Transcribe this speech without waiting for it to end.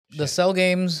the Cell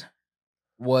games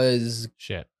was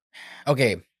shit.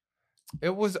 okay.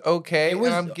 It was okay. It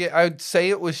was- I'd say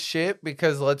it was shit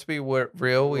because let's be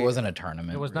real. It wasn't a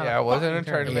tournament. It was not. Yeah, a it wasn't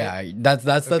fucking a tournament. Yeah,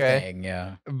 that's the Okay. thing.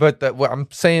 Yeah, But I'm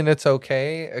saying it's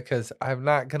okay because I'm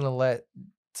not gonna let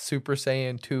Super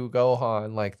Saiyan 2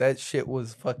 Gohan, like, that shit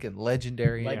was fucking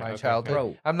legendary Like, in my okay, childhood.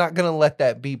 bro. I'm not gonna let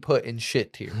that be put in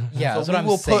shit tier. Yeah, So that's we what I'm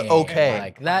will saying. put okay.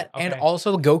 Like that, and Okay.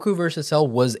 also Goku versus Cell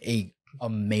was a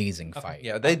amazing fight.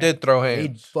 Yeah, they Okay. did throw They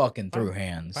hands, fucking threw Fine.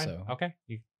 hands. Fine. So Okay.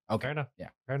 okay, Fair enough. yeah.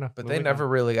 Fair enough. but they Moving never on.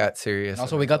 really got serious. And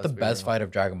also, in we it, got the let's be best real. fight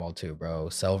of Dragon Ball 2, bro.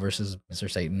 Cell versus Mr.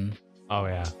 Satan. Oh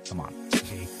yeah. Come on.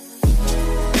 Gee.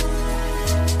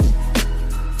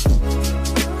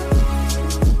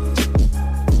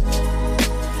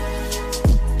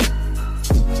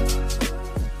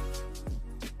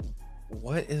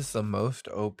 What is the most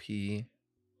OP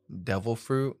devil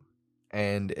fruit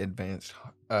and advanced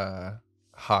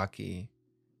hockey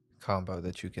combo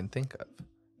that you can think of?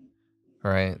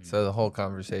 Right. So the whole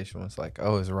conversation was like,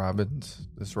 "Oh, is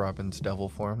Robin's devil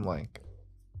form like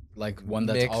Like one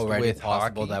that's Mixed already with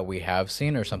possible hockey? that we have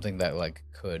seen, or something that like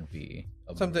could be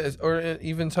a something, move? or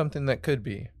even something that could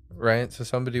be right?" So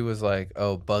somebody was like,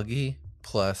 "Oh, Buggy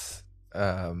plus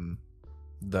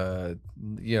the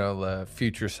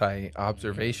future sight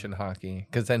observation hockey,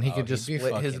 because then he Oh, could just he'd be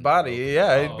split his fucking body. broken.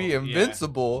 Yeah, he'd Oh, be yeah.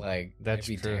 invincible." Like That's I'd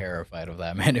be true. terrified of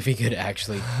that, man. If he could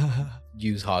actually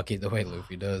use hockey the way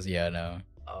Luffy does. Yeah, no,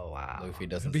 Oh wow. Luffy It'd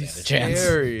doesn't be stand a chance.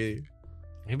 scary.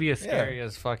 He'd be as scary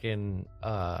as fucking.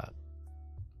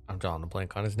 I'm drawing a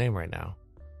blank on his name right now.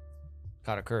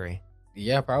 Katakuri.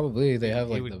 Yeah, probably they have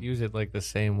He like would the use it like the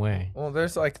same way. Well,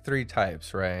 there's like 3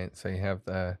 types, right? So you have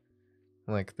the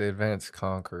advanced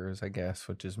conquerors, I guess,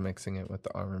 which is mixing it with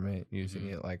the armament, using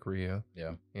Mhm. it like Ryu.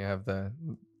 yeah. You have the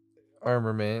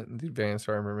armament, the advanced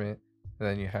armament, and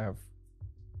then you have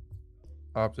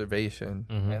observation,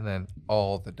 Mhm. and then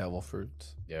all the devil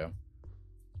fruits. Yeah.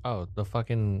 Oh, the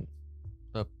fucking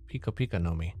the Pika Pika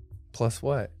no Mi. Plus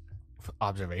what?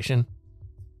 Observation.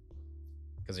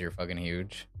 Because you're fucking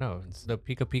huge. No, the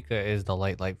Pika Pika is the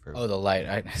light fruit. Oh, the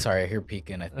light. Sorry, I hear Pika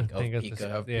and I think, think of it's the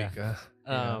Pika. same. Yeah. Pika.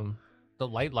 Yeah. The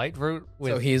light fruit.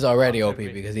 With, So he's already OP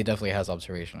observa- because he definitely has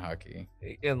observation hockey.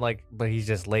 and like, but he's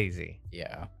just lazy.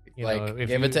 Yeah. You like know, if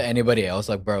give you- it to anybody else,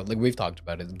 like bro, like we've talked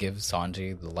about it. Give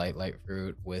Sanji the light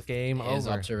fruit with Game his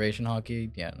over. observation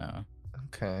hockey. Yeah, no.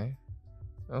 Okay.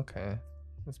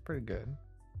 That's pretty good.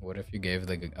 What if you gave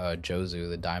the Jozu,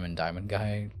 the diamond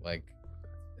guy, like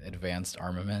advanced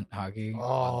armament hockey on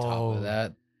top Oh. of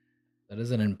that? That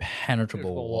is an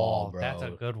impenetrable wall, bro. That's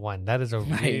a good one. That is a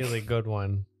Like- really good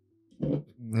one.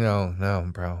 No,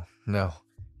 bro. No.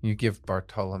 You give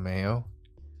Bartolomeo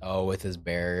Oh, with his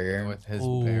barrier. with his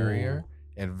Ooh. barrier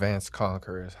advanced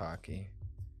conquerors hockey.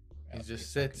 He That'd just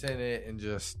be sits in it and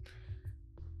just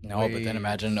No, but then waves.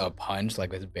 imagine a punch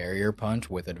like his barrier punch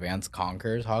with advanced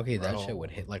conquerors hockey. That Bro. shit would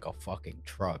hit like a fucking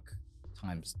truck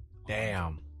times.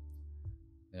 Damn.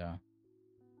 Yeah.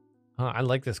 Huh, I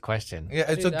like this question.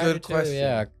 Yeah, it's Dude, a I do good too, question.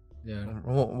 Yeah. Yeah.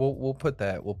 We'll put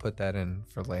that in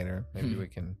for later. Maybe Hmm. we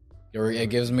can. Or it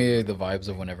gives me the vibes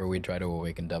of whenever we try to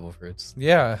awaken devil fruits.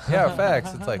 Yeah,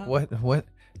 facts. It's like what?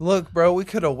 Look, bro, we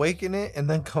could awaken it and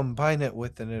then combine it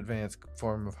with an advanced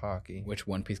form of hockey. Which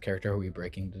One Piece character are we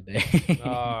breaking today?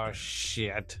 Oh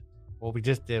shit. What we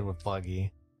just did with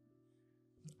Buggy.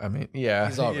 I mean, yeah,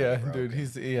 He's already yeah, broken.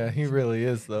 dude. He really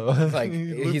is though. like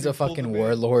he's a fucking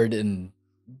warlord, and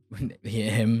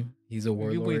he's a You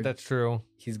believe warlord. that's true?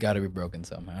 He's got to be broken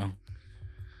somehow.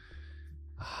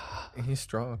 He's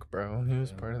strong, bro. He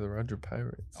was part of the Roger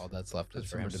Pirates. All that's left Put is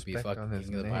for some him to be respect on fucking his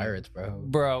king of the name. pirates, bro.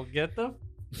 Bro, get the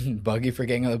Buggy for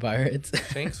king of the pirates.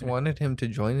 Shanks wanted him to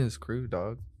join his crew,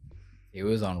 dog. He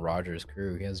was on Roger's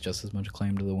crew. He has just as much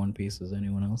claim to the One Piece as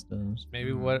anyone else does.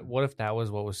 maybe what if that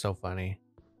was what was so funny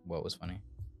What was funny?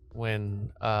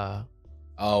 when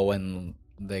Oh, when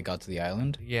they got to the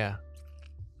island, yeah,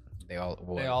 they all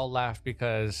they all laughed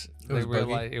because they was Buggy?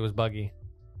 realized it was Buggy.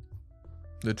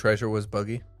 The treasure was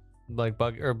Buggy. Like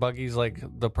Buggy's like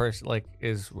the person like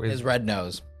is his red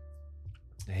nose.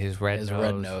 his red His nose.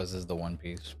 red nose is the One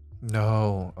Piece.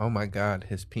 No, oh my God,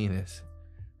 his penis.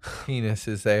 Penis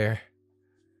is there.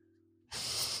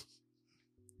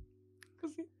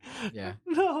 Yeah.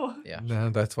 No. Yeah.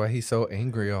 No, that's why he's so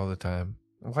angry all the time.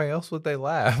 Why else would they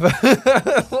laugh?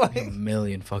 A Like,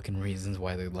 million fucking reasons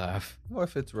why they laugh. well,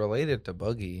 if it's related to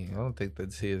Buggy, I don't think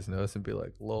they'd see his nose and be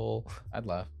like, "Lol." I'd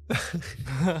laugh.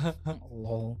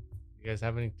 Lol. You guys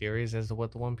have any theories as to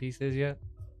what the One Piece is yet?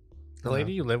 The No.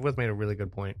 lady you live with made a really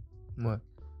good point. What?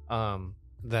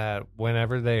 That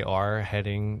whenever they are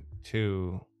heading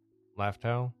to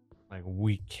Lafto, Like,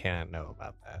 we can't know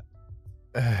about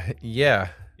that. Yeah.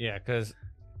 Yeah, because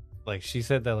like she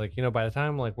said that, like, by the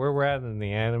time like where we're at in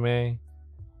the anime,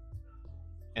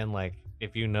 and like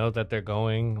if you know that they're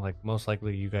going, like most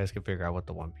likely you guys can figure out what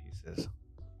the One Piece is.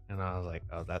 And I was like,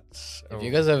 oh, that's If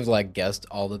you guys have like guessed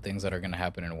all the things that are gonna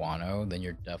happen in Wano, then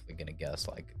you're definitely gonna guess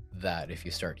like that if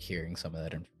you start hearing some of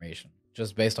that information,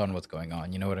 just based on what's going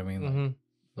on. You know what I mean? Like, Mhm.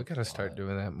 We gotta start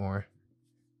doing that more.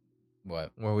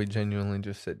 what? Where we genuinely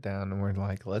just sit down and we're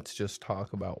like, let's just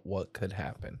talk about what could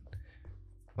happen.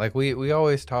 Like we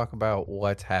always talk about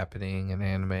what's happening in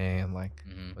anime and like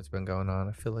Mhm. what's been going on.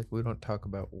 I feel like we don't talk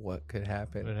about what could What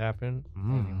happen happened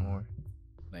anymore.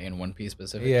 Like in One Piece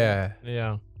specifically? Yeah.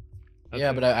 Yeah.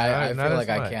 Yeah, but I Not feel as like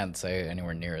I much. can't say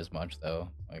anywhere near as much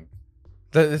though. Like,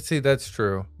 See, that's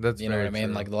true. That's you know what very I mean?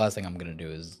 true. Like the last thing I'm gonna do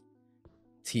is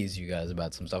tease you guys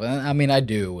about some stuff. And I mean, I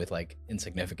do with like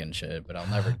insignificant shit, but I'll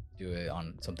never do it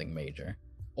on something major.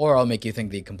 Or I'll make you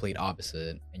think the complete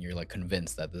opposite, and you're like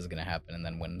convinced that this is gonna happen, and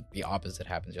then when the opposite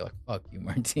happens, you're like, "Fuck you,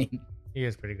 Martin." He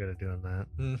is pretty good at doing that.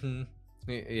 Mm-hmm.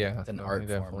 Yeah, It's an no, art he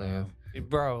form definitely now. is.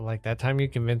 Bro, like that time you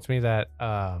convinced me that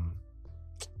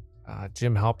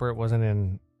Jim Halpert wasn't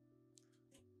in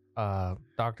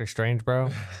Doctor Strange, bro.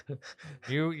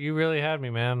 You really had me,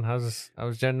 man. I was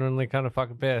genuinely kind of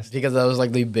fucking pissed. Because that was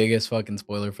like the biggest fucking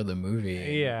spoiler for the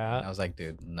movie. Yeah. And I was like,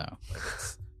 dude, no. Like,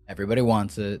 everybody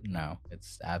wants it. No,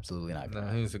 it's absolutely not No,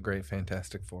 gonna he was a great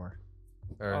Fantastic Four.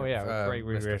 Oh, yeah, it was great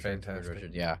Reed Mr. Richards. Fantastic.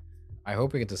 Richard, yeah. I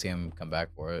hope we get to see him come back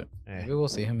for it. Eh. Maybe we'll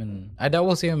see him in. I doubt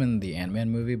we'll see him in the Ant-Man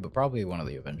movie, but probably one of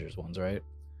the Avengers ones, right?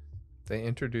 They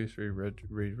introduced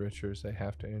Reed Richards. They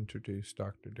have to introduce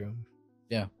Doctor Doom.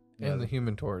 Yeah. And the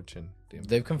Human Torch and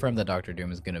They've confirmed that Doctor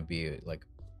Doom is gonna be like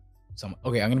some.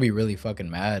 Okay, I'm gonna be really fucking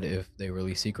mad if they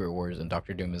release Secret Wars and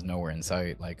Doctor Doom is nowhere in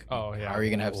sight. Like, Oh, yeah. how are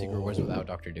you gonna have Secret Wars without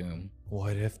Doctor Doom?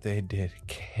 What if they did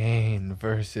Kane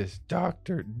versus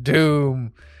Doctor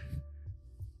Doom?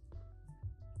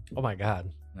 Oh my god.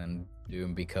 And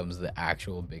Doom becomes the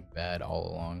actual big bad all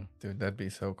along. Dude, that'd be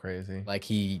so crazy.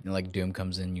 Like Doom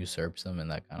comes in, usurps him,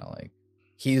 and that kind of like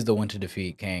he's the one to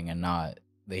defeat Kang and not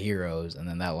the heroes, and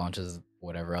then that launches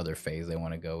whatever other phase they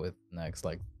want to go with next,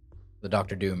 like the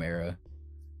Doctor Doom era.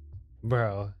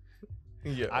 Bro.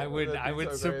 Yeah, I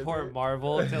would support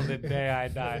Marvel till the day I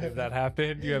died if that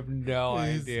happened. You have no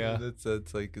idea.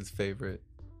 That's like his favorite.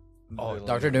 Oh, villain.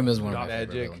 Doctor Doom is one of my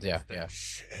Magic. favorite villains. Yeah, yeah.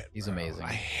 Shit, He's bro. amazing.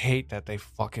 I hate that they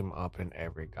fuck him up in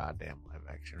every goddamn live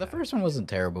action. The first one wasn't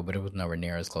terrible, but it was nowhere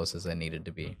near as close as it needed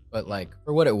to be. But like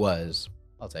for what it was,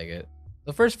 I'll take it.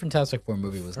 The first Fantastic Four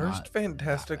movie was First not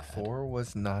Fantastic that bad. Four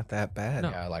was not that bad.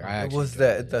 Yeah, like I It actually was enjoyed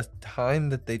that it. the time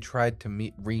that they tried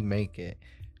to remake it,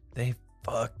 they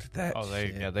fucked that. Oh, they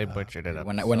shit they up. butchered it up.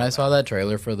 When I saw that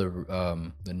trailer for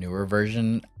the newer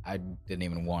version, I didn't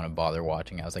even want to bother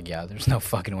watching. I was like, yeah, there's no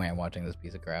fucking way I'm watching this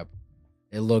piece of crap.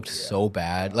 It looked so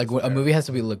bad. Like a movie has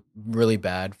to be look really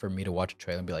bad for me to watch a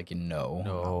trailer and be like, I'm not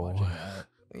watching that.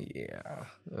 Yeah,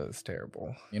 that was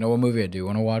terrible. You know what movie I do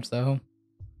want to watch though?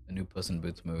 The new Puss in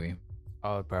Boots movie.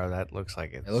 Oh, bro, that looks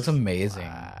like It looks amazing.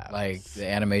 Like the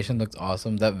animation looks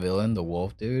awesome. That villain, the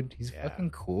wolf dude, he's Yeah. fucking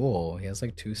cool. He has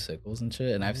like 2 sickles and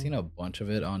shit. And I've seen a bunch of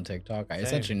it on TikTok. I Same.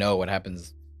 essentially know what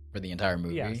happens for the entire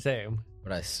movie, Yeah, same.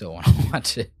 but I still want to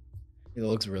watch it. It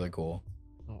looks really cool.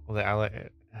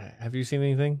 Have you seen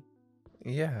anything?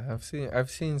 Yeah,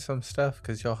 I've seen some stuff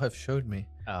because y'all have showed me.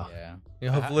 Oh, Yeah,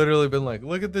 Y'all have literally been like,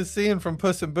 look at this scene from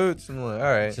Puss in Boots, and I'm like, all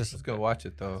right, It's just- let's go watch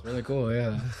it though. it's really cool.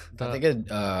 Yeah, The- I think it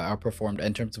outperformed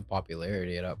in terms of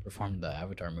popularity. It outperformed the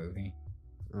Avatar movie.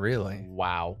 Really?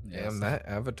 wow. Damn, that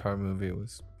Avatar movie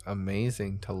was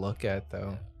amazing to look at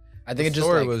though. I think The it just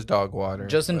story like, was dog water.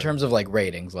 just in but- terms of like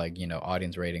ratings, like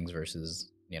audience ratings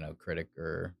versus critic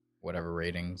or whatever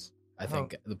ratings. I Oh.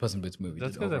 think the Puss in Boots movie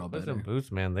That's did because overall Puss better. in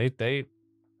Boots, man. They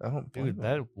I don't blame dude, them.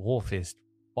 that wolf is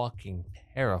fucking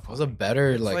terrifying. It was a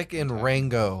better It's like, like in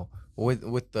Rango with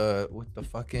the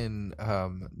fucking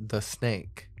the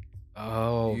snake.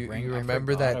 Oh, you, Rango, you I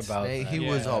remember forgot that about snake? that. He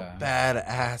was a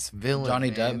badass villain. Johnny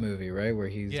Depp man. movie, right? Where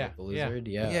he's Yeah, like the yeah. lizard.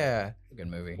 Yeah, Yeah, good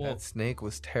movie. Well, that snake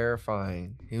was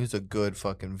terrifying. He was a good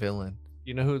fucking villain.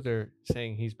 You know who they're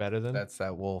saying he's better than? That's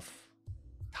that wolf.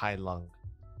 Tai Lung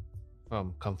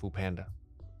from Kung Fu Panda.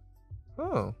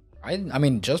 Oh, I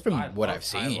mean, just from I what love I've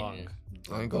Tai seen, Lung.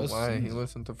 I ain't gonna those lie, he scenes-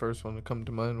 wasn't the first one to come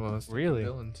to mind when I was thinking Really?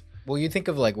 villains. Well, you think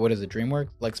of like what is it, DreamWorks?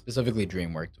 Like specifically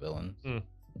DreamWorks villains.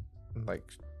 Like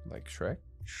Shrek.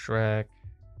 Shrek.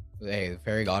 Hey, the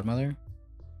Fairy Godmother,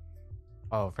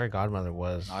 Oh, Fairy Godmother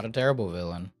was. not a terrible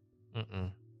villain.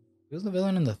 Mm-mm. Who's the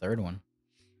villain in the third one?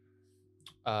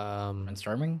 Um, Prince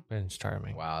Charming. Prince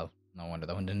Charming. Wow, No wonder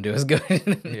that one didn't do as good.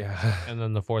 Yeah. And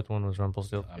then the fourth one was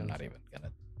Rumpelstiltskin. I'm not even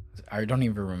gonna. I don't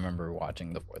even remember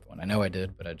watching the fourth one. I know I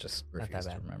did, but I just Not that refuse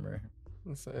to bad. remember.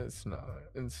 It's not.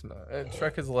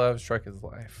 Shrek is love. Shrek is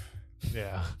life.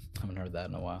 Yeah. I haven't heard that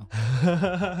in a while.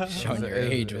 It Showing was- your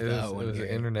age with that It one. was Gary.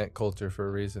 internet culture for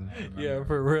a reason. Yeah,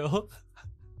 for real.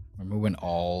 Remember when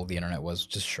all the internet was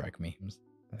just Shrek memes?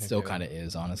 It still kind of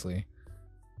is, honestly.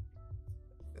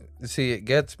 See, it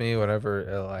gets me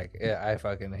whenever I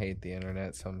fucking hate the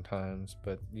internet sometimes,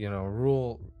 but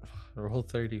rule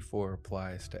 34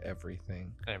 applies to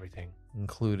everything, Everything.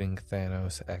 including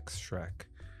Thanos X Shrek.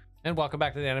 And welcome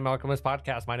back to the Anime Alchemist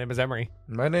podcast. My name is Emery.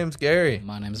 My name's Gary.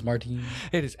 My name's Martin.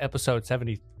 It is episode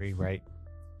 73, right?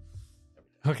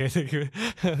 Okay, thank you.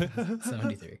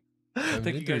 73.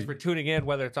 Thank you guys for tuning in,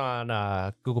 whether it's on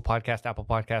Google Podcast, Apple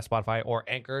Podcast, Spotify, or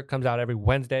Anchor. It comes out every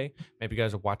Wednesday. Maybe you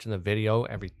guys are watching the video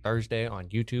every Thursday on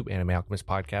YouTube, Anime Alchemist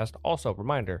Podcast. Also,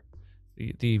 reminder,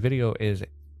 the video is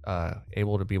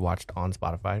able to be watched on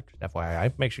Spotify. Just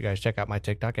FYI. Make sure you guys check out my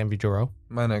TikTok, MVJuro.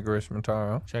 My name is Garish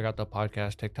Mataro. Check out the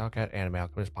podcast TikTok at Anime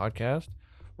Alchemist Podcast.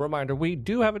 Reminder, we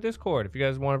do have a Discord. If you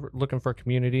guys looking for a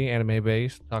community, anime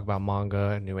based, talk about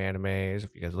manga, new animes.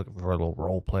 If you guys are looking for a little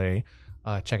role play,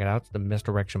 check it out. It's the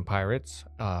Misdirection Pirates.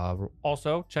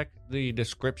 Also, check the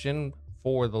description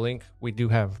for the link. We do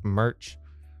have merch.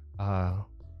 If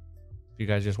you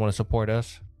guys just want to support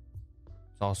us,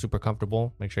 it's all super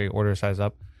comfortable. Make sure you order a size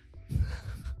up. It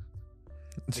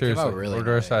came Seriously, out really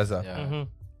order a nice. size up. Yeah.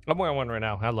 I'm wearing one right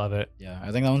now. I love it. Yeah,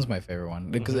 I think that one's my favorite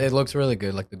one because it looks really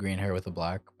good, like the green hair with the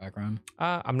black background.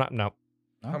 I'm not. No.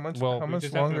 How much? Well, how we much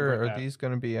just have to longer avert are that. these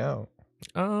going to be out?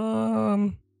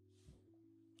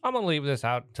 I'm gonna leave this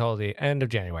out until the end of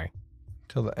January.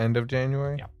 Till the end of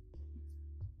January. Yeah.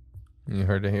 You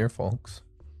heard it here, folks.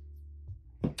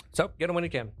 So get them when you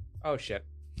can. Oh shit.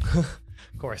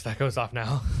 Of course, that goes off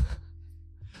now.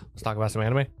 Let's talk about some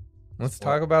anime. Let's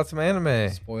talk about some anime.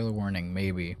 Spoiler warning,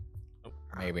 maybe.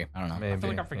 Maybe. I don't know. Maybe. I feel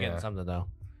like I'm forgetting yeah. something though.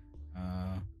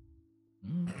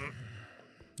 Mm,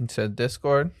 It said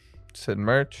Discord. It said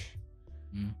merch.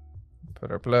 Mm.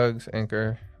 Put our plugs,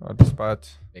 Anchor, all the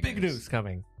spots. Big news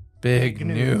coming. Big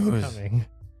news. coming.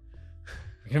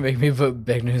 You're gonna make me put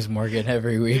big news Morgan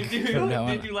every week. from now on.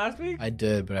 Did you last week? I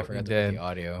did, but I forgot to did. put the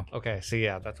audio. Okay, so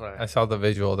yeah, that's what I saw the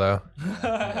visual though.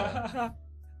 I.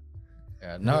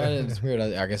 Yeah, no, it's weird.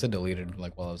 I guess I deleted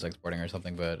like while I was exporting or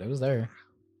something, but it was there.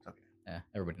 Okay. Yeah,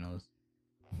 everybody knows.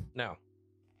 Now,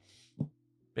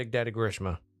 Big Daddy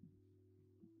Grishma,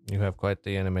 you have quite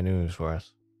the anime news for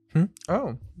us.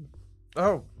 Oh.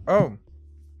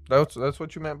 That's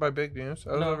what you meant by big news.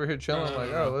 I was No. over here chilling, No, like,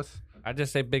 no, oh, no. let's. I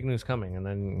just say big news coming, and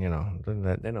then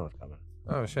they know it's coming.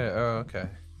 Oh shit. Oh, okay.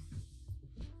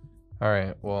 All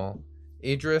right. Well,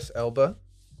 Idris Elba.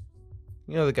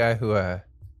 You know the guy who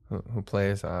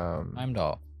plays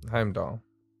Heimdall Heimdall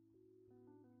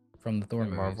from the Thor in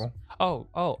movies. Marvel.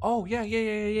 Oh, yeah.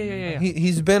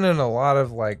 He's been in a lot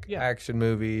of like Yeah. action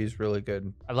movies, really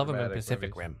good. I love him in dramatic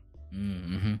Pacific movies. Rim.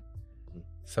 Mm-hmm.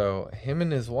 So him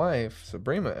and his wife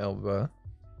Sabrina Elba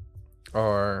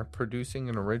are producing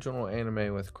an original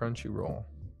anime with Crunchyroll.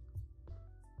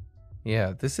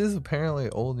 Yeah, this is apparently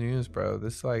old news, bro.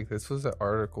 This was an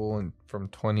article from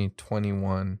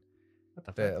 2021. What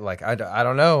the fuck? That, like I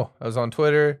don't know. I was on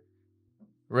Twitter,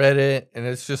 read it, and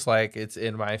it's just like it's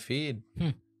in my feed.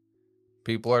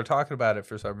 People are talking about it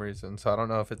for some reason, so I don't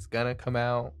know if it's gonna come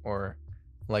out or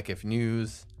like if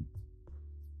news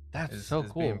That's is, so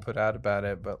is cool. being put out about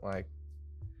it. But like,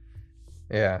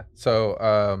 yeah.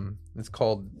 So it's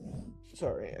called.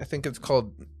 Sorry, I think it's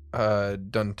called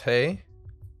Dante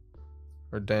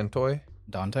or Dantoy.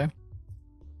 Dante.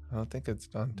 I don't think it's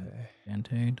Dante.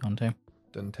 Dante.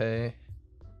 Dante.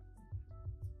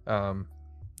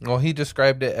 Well, he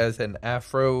described it as an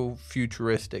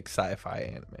Afro-futuristic sci-fi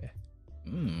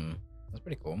anime. That's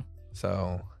pretty cool.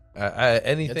 So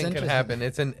anything can interesting. happen.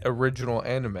 It's an original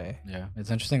anime. Yeah,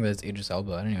 it's interesting that it's Idris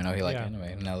Elba. I didn't even know he liked Yeah.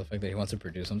 anime. Now the fact that he wants to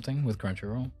produce something with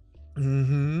Crunchyroll,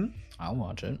 Mm-hmm. I'll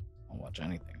watch it. I'll watch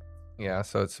anything. Yeah,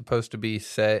 so it's supposed to be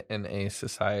set in a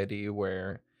society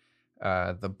where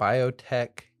the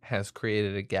biotech has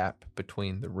created a gap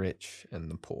between the rich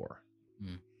and the poor.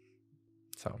 Hmm.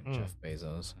 So Jeff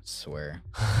Bezos, I swear.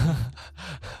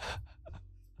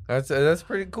 that's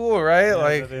pretty cool, right? Yeah,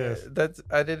 like that is. that's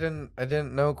I didn't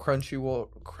know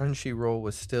Crunchyroll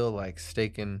was still like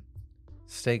staking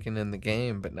in the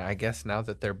game, but I guess now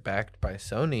that they're backed by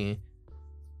Sony,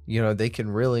 you know, they can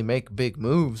really make big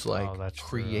moves like that's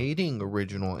true. creating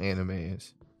original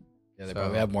animes. Yeah, they So-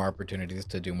 probably have more opportunities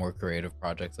to do more creative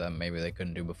projects that maybe they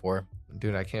couldn't do before.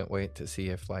 Dude, I can't wait to see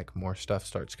if like more stuff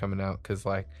starts coming out, because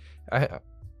like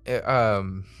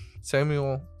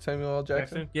Samuel L.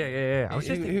 Jackson. Yeah. I was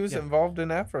just He was yeah. involved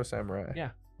in Afro Samurai. Yeah.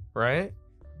 Right?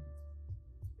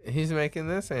 He's making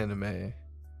this anime.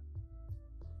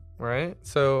 Right?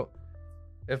 So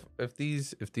if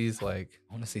these like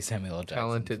I want to see Samuel L. Jackson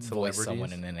talented voice someone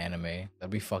celebrities. in an anime. That'd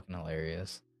be fucking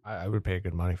hilarious. I would pay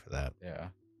good money for that. Yeah.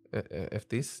 If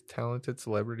these talented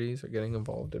celebrities are getting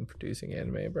involved in producing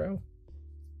anime, bro,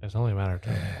 It's only a matter of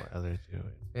time before others do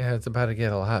it. yeah, it's about to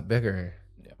get a lot bigger.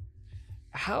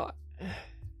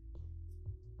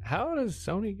 How does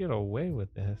Sony get away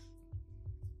with this?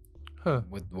 Huh?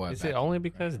 With what? Is it only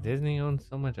because Disney owns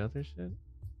so much other shit?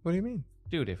 What do you mean?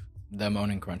 Dude, if them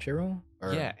owning Crunchyroll?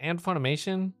 Or, yeah, and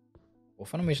Funimation. Well,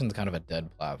 Funimation's kind of a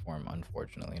dead platform,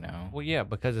 unfortunately, now. Well, yeah,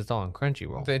 because it's all on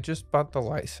Crunchyroll. They just bought the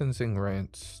licensing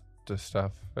rights to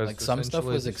stuff. That's Like some stuff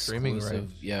essentially was the streaming exclusive.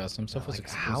 rights. Yeah, some stuff was Like,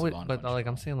 exclusive. how it, on but like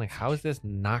I'm Crunchyroll. saying, like how is this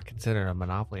not considered a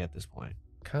monopoly at this point?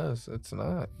 Cause it's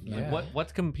not. Yeah. Yeah.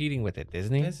 What's competing with it?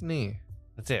 Disney. Disney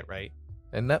That's it, right?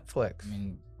 and Netflix. I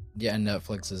mean, yeah, and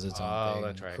Netflix is its own Oh, thing.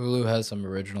 that's right. Hulu has some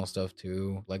original stuff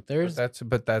too. Like there's,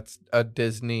 But that's a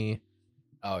Disney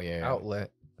oh yeah,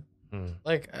 outlet.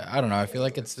 like I don't know. I feel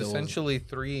like it's It's still essentially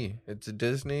three. It's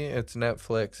Disney, it's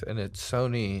Netflix, and it's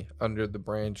Sony under the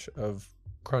branch of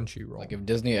Crunchyroll. like if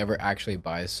Disney ever actually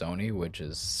buys Sony, which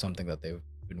is something that they've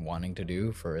been wanting to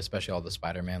do for especially all the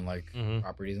Spider-Man like Mhm.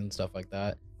 properties and stuff like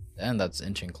that, then that's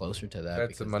inching closer to that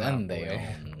That's a because then they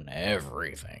monopoly. own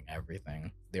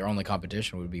everything. Their only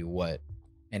competition would be what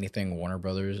anything Warner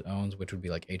Brothers owns, which would be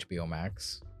like HBO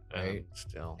Max, right?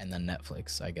 Still. And then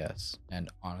Netflix, I guess. And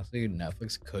honestly,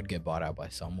 Netflix could get bought out by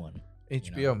someone.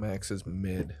 HBO Max is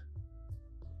mid.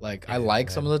 Like It I is like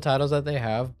bad. some of the titles that they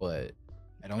have, but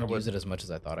I don't I use would- it as much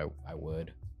as I thought I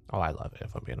would. Oh, I love it.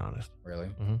 If I'm being honest. Really.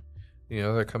 You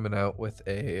know, they're coming out with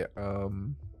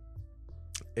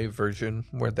a version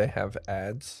where they have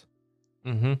ads.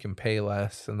 Mm-hmm. You can pay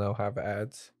less and they'll have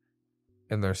ads.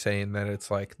 And they're saying that it's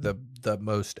like the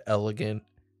most elegant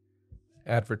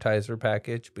advertiser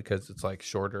package because it's like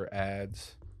shorter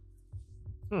ads.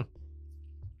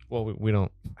 Well, we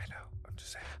don't. I know. I'm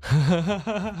just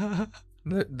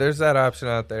saying. There's that option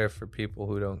out there for people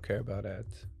who don't care about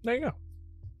ads. There you go.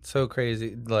 So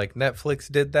crazy. Like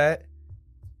Netflix did that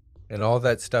and all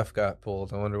that stuff got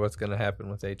pulled. I wonder what's going to happen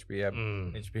with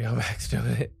HBO. HBO Max doing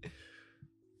it.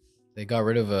 They got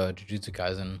rid of Jujutsu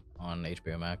Kaisen on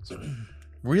HBO Max.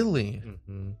 Really?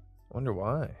 Mm-hmm. I wonder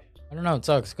why. I don't know. It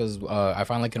sucks because I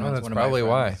finally convinced that's one of my probably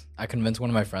why. friends. I convinced one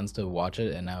of my friends to watch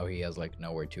it, and now he has like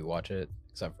nowhere to watch it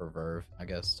except for Verve, I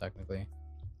guess technically.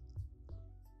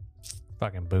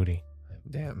 Fucking booty.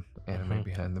 Damn. Anime Mhm.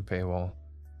 behind the paywall.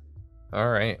 All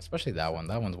right. Especially that one.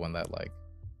 That one's one that like,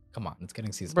 come on, it's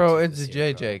getting season. Bro, 2 it's this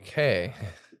year, bro. JJK.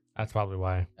 That's probably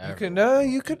why. You could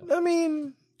I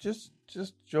mean, just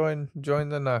join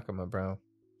the Nakama, bro.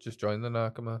 Just join the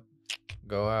Nakama.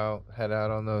 Go out, head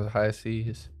out on those high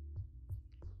seas.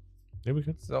 Maybe we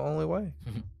could. It's the only way.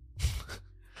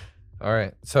 All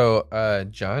right. So,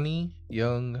 Johnny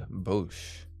Young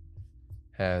Bosch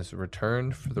has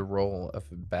returned for the role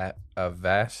of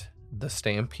Vash the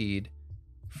Stampede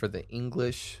for the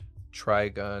English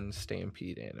Trigun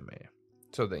Stampede anime.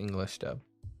 So the English dub.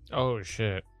 Oh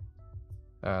shit.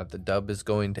 The dub is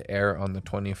going to air on the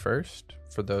 21st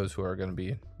for those who are going to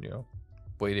be,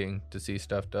 waiting to see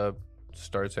stuff dubbed.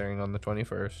 Starts airing on the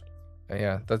 21st.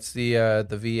 Yeah, that's the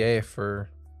VA for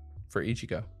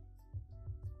Ichigo.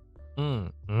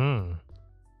 Mm.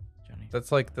 Johnny.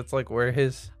 That's like where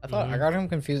his I thought I got him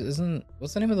confused.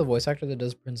 What's the name of the voice actor that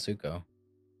does Prince Zuko?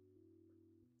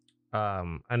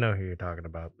 I know who you're talking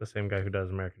about. The same guy who does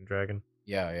American Dragon.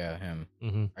 Yeah, him.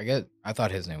 Mm-hmm. I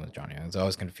thought his name was Johnny Young, so I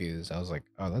was confused. I was like,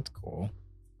 oh, that's cool.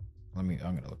 I'm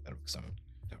gonna look that up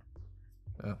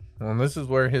because well, this is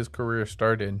where his career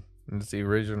started. It's the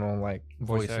original Voice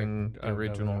voicing act-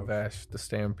 original of- Vash the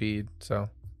Stampede. So,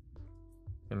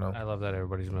 I love that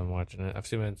everybody's been watching it. I've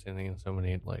seen it in so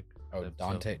many like. oh,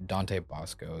 clips, Dante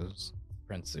Bosco's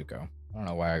Prince Zuko. I don't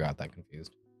know why I got that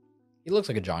confused. He looks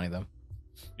like a Johnny though.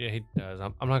 Yeah, he does.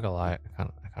 I'm not gonna lie. I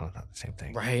kind of thought the same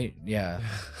thing. Right? Yeah.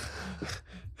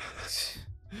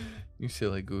 you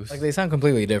silly goose. Like they sound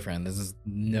completely different. This is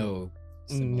no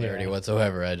similarity Yeah.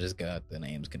 whatsoever. I just got the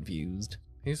names confused.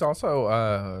 He's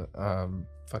also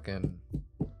fucking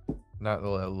not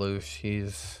Lelouch.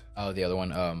 He's Oh, the other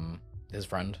one, his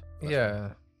friend.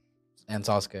 yeah. And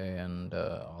Sasuke and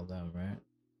all them, right?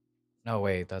 No,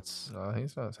 wait, that's No,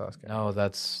 he's not Sasuke. no,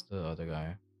 that's the other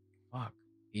guy. Fuck.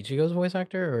 Ichigo's voice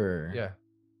actor, or Yeah.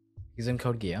 he's in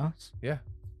Code Geass. Yeah.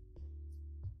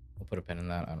 We'll put a pin in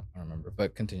that. I don't remember,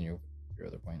 but continue with your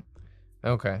other point.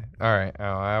 Okay. All right.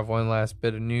 I have one last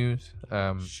bit of news.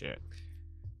 Shit.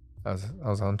 I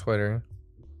was on Twitter.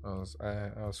 I was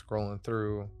scrolling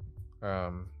through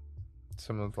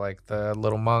some of like the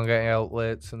little manga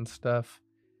outlets and stuff,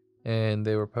 and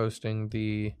they were posting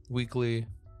the weekly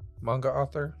manga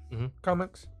author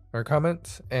comics or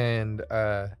comments, and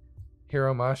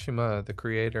Hiro Mashima, the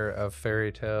creator of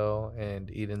Fairy Tail and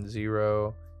Eden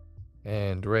Zero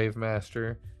and Rave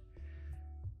Master,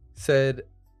 said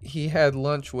he had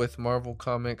lunch with Marvel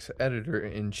Comics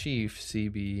editor-in-chief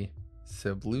CB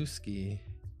Cebulski.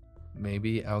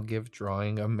 Maybe I'll give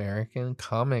drawing American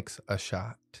comics a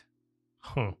shot.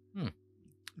 Huh.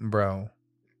 Bro,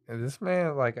 this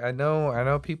man, like, I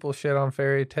know people shit on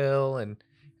Fairy Tail and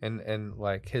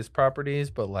like his properties,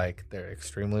 but like they're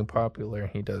extremely popular.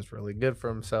 He does really good for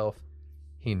himself.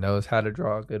 He knows how to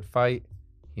draw a good fight.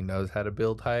 He knows how to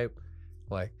build hype.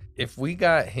 Like, if we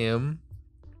got him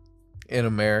in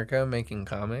America making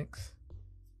comics,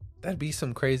 that'd be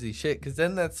some crazy shit. Because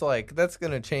then that's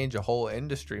gonna change a whole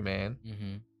industry, man.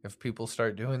 Mm-hmm. If people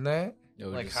start doing that, It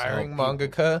would like just help hiring people.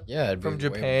 mangaka Yeah, it'd be from way-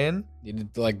 Japan.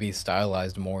 It'd like be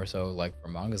stylized more so like for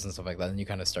mangas and stuff like that. And you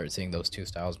kind of start seeing those two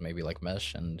styles maybe like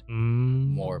mesh, and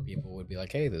more people would be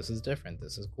like, hey, this is different.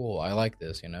 This is cool. I like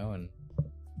this, you know, and you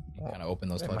Well, kind of open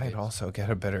those They might floodgates. also get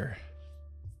a better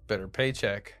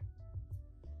paycheck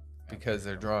because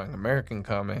they're drawing American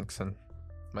comics and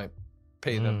might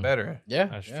pay them Mm. better. Yeah,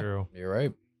 That's yeah, true. You're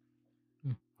right.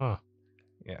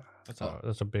 Yeah.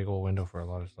 That's a big old window for a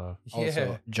lot of stuff.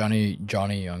 Also, Johnny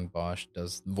Young Bosch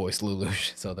does voice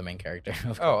Lelouch, so the main character.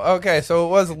 Oh, okay. So it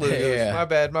was Lelouch. Yeah.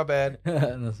 My bad.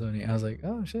 And that's funny. I was like,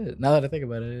 oh shit. Now that I think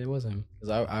about it, it was him because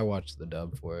I watched the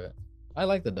dub for it. I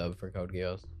like the dub for Code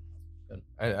Geass.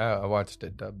 I watched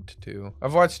it dubbed too.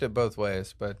 I've watched it both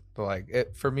ways, but like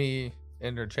it for me,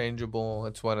 interchangeable.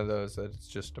 It's one of those that it's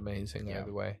just amazing Yeah.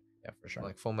 either way. Yeah, for sure.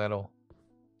 Like Full Metal.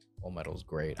 Full Metal's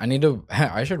great. I need to.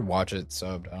 I should watch it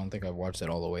subbed. I don't think I've watched it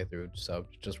all the way through subbed.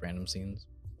 Just random scenes.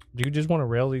 Do you just want to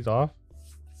rail these off?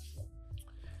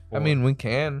 I mean, we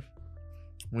can.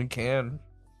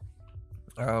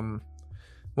 Well,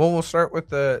 we'll start with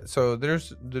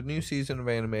there's the new season of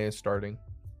anime is starting.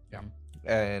 Yeah.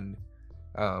 And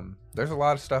there's a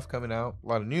lot of stuff coming out, a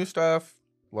lot of new stuff,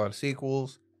 a lot of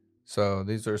sequels. So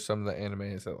these are some of the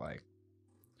animes that, like,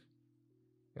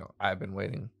 I've been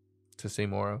waiting to see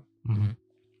more of.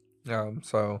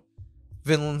 So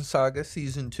Vinland Saga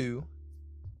season 2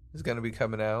 is going to be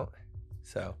coming out.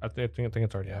 So I think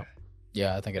it's already out.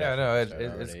 Yeah, I think it. yeah, no, actually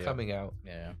started it's already, yeah. coming out.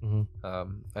 Yeah.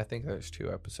 I think there's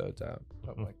 2 episodes out,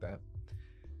 something like that.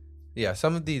 Yeah,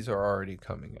 some of these are already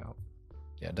coming out.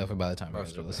 Yeah, definitely by the time you Most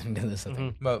guys are of listening to this, I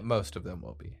think. Most of them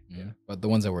will be. Yeah. But the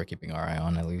ones that we're keeping our eye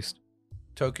on, at least.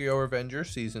 Tokyo Revenger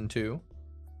season 2.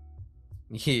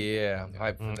 Yeah, I'm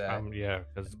hyped for that. Yeah,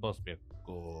 because it's supposed to be a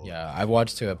cool. Yeah, I've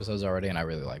watched 2 episodes already, and I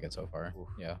really like it so far. Oof.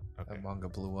 Yeah. Okay. That manga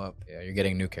blew up. Yeah, you're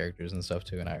getting new characters and stuff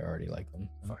too, and I already like them.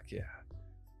 Fuck yeah.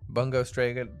 Bungo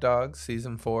Stray Dogs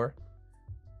season 4.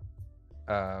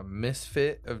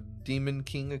 Misfit of Demon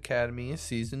King Academy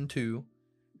season 2.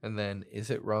 And then Is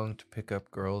It Wrong to Pick Up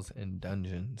Girls in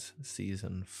Dungeons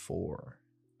season 4.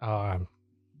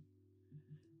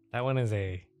 That one is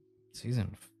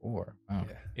Season 4. Wow.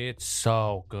 Yeah. it's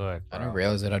so good. I bro. didn't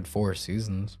realize it had 4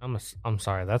 seasons. I'm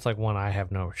sorry. That's like one I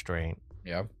have no restraint.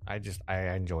 Yeah. I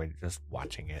enjoyed just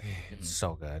watching it. It's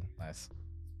so good. Nice.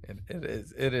 It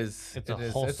is. It's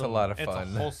It's a lot of fun.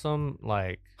 It's a wholesome,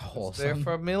 like, They're Wholesome.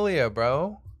 familia,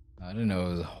 bro. I didn't know it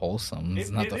was wholesome. It's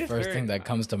It- not it the is first very- thing that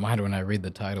comes to mind when I read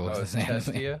the title of Oh, this it's anime.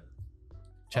 Chestia?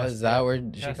 Oh, is that where she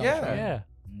yeah, comes from? yeah.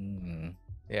 Mm,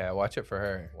 Yeah, watch it for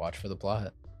her. watch for the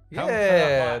plot. Come for the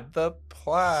Yeah, plot. the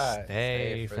plot.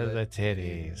 Stay for the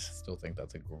titties. Still think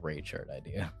that's a great shirt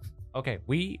idea. Okay,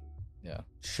 we Yeah.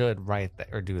 should write that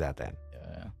or do that then.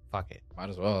 Yeah. Fuck it. Might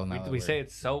as well. now that We we're-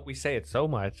 say it so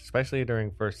much, especially during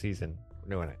first season. We're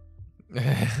doing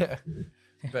it.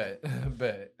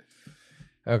 bet.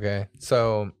 Okay,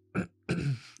 so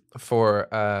for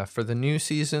the new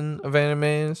season of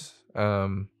animes,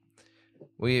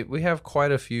 we have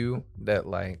quite a few that,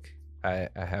 like, I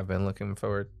have been looking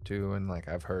forward to, and like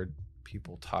I've heard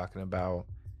people talking about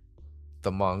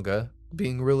the manga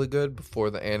being really good before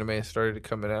the anime started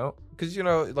coming out, because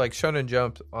like Shonen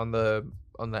Jump on the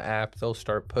app, they'll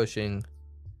start pushing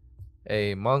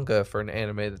a manga for an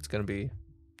anime that's going to be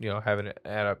having an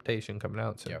adaptation coming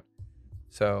out soon. Yeah.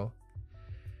 So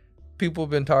people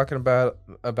have been talking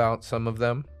about some of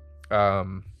them.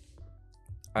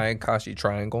 Ayakashi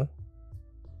Triangle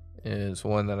is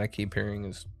one that I keep hearing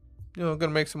is gonna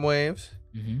make some waves.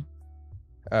 Mhm.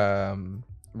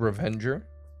 Revenger.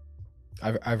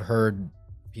 I've heard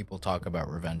people talk about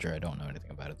Revenger. I don't know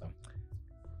anything about it though.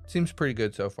 Seems pretty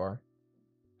good so far.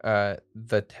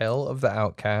 The Tale of the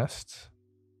Outcasts.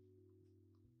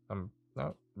 I'm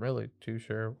not really too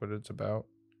sure what it's about.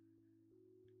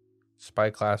 Spy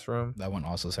Classroom. That one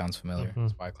also sounds familiar. Mhm.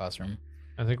 Spy Classroom.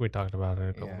 I think we talked about it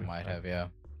a couple Yeah. weeks Might back. have, yeah.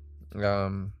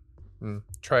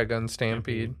 Trigun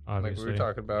Stampede, like we obviously. were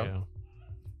talking about.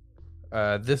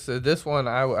 Yeah. This one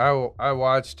I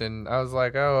watched and I was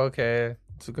like, oh, okay,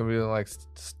 it's gonna be like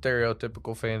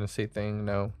stereotypical fantasy thing.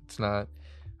 No, it's not.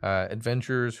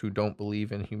 Adventurers who don't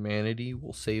believe in humanity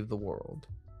will save the world.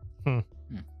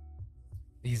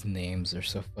 These names are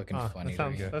so fucking funny.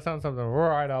 That sounds something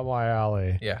right up my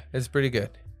alley. Yeah, it's pretty good.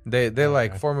 They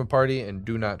like form a party and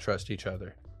do not trust each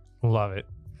other. Love it.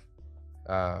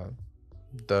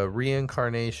 The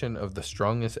reincarnation of the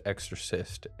strongest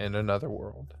exorcist in another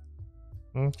world.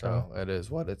 Okay. So it is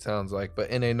what it sounds like. But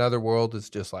in another world, it's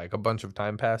just like a bunch of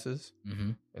time passes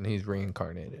Mm-hmm. and he's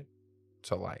reincarnated.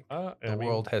 So like I the mean,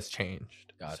 world has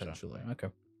changed, Gotcha. essentially. Okay.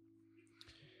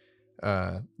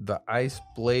 The Ice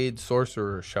Blade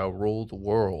Sorcerer shall rule the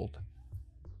world.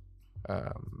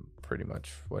 Pretty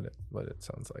much what it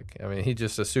sounds like. I mean, he's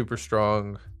just a super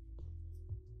strong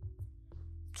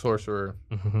sorcerer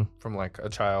mhm. from like a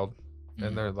child, Mhm.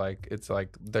 and they're like, it's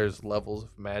like there's levels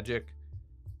of magic,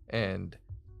 and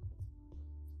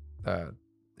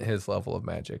his level of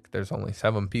magic. There's only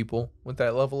 7 people with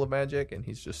that level of magic, and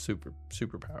he's just super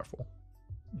super powerful.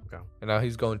 Okay. And now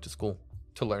he's going to school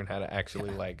to learn how to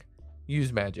actually like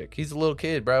use magic. He's a little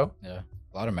kid, bro. Yeah.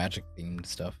 A lot of magic themed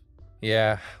stuff.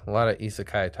 Yeah, a lot of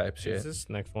isekai type Is shit. this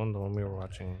next one the one we were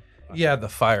watching? Yeah, the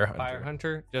Fire Hunter. Fire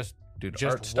Hunter. Dude, Just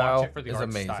art watch style it for the is art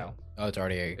amazing. style. Oh, it's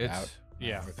already It's out.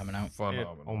 Yeah. We're coming out. It-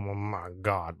 phenomenal. oh my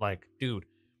god! Like, dude,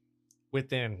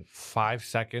 within 5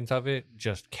 seconds of it,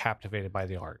 just captivated by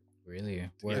the art. Really?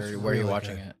 Where It's are you really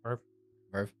watching good. it? Verve.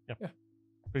 Verve?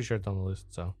 Pretty sure it's on the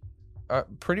list. So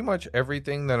Pretty much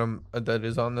everything that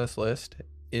is on this list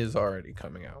is already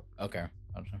coming out. Okay.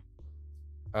 Gotcha.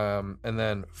 And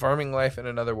then Farming Life in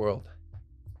Another World.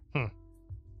 Hmm.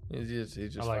 He's just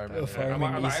I like farming. that.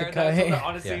 Farming That's isekai.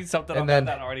 honestly, Yeah. something And about then-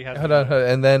 that already has. Hold on,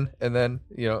 and then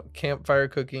campfire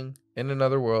cooking in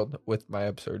another world with my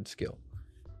absurd skill.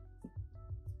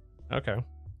 Okay.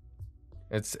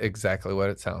 It's exactly what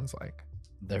it sounds like.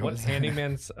 There What was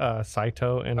Handyman's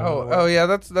Saito and Oh yeah,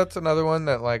 that's another one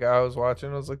that like I was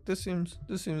watching. I was like, this seems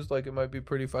like it might be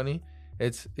pretty funny.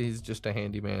 He's just a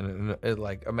handyman, and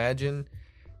like imagine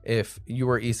if you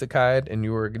were isekai'd and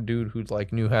you were a dude who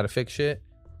like knew how to fix shit,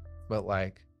 but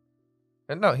like,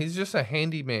 and no, he's just a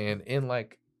handyman in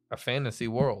like a fantasy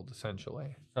world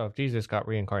essentially. So if Jesus got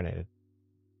reincarnated,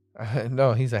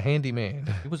 No, he's a handyman.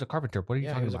 he was a carpenter. What are you Yeah,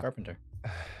 he talking was a about? carpenter.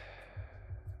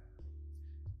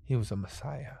 He was a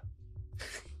messiah.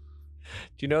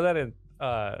 Do you know that in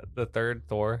the third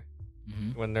Thor,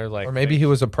 Mm-hmm. when they're like, Or maybe he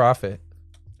was a prophet.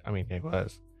 I mean, he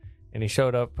was, and he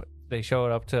showed up. They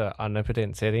showed up to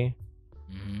Omnipotent City,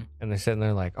 Mm-hmm. and they're sitting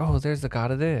there like, "Oh, there's the god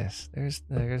of this. There's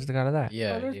the god of that.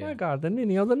 Yeah, oh, there's yeah. my god, the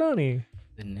Ninny of the Nunny."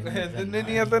 The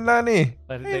ninny of the nanny.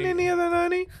 But Hey, they- ninny of the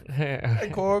nanny.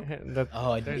 Korg. The-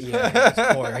 Oh, There's- yeah. It's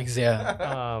Korgs, yeah.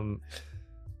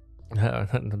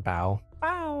 The bow.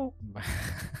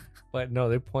 But no,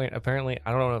 they point. Apparently,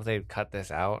 I don't know if they cut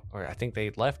this out, or I think they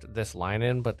left this line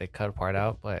in, but they cut a part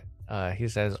out. But he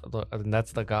says, "Look, and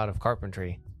that's the god of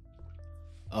carpentry."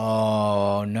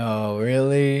 Oh, no.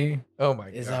 Really? Oh my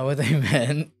Is god. that what they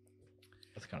meant?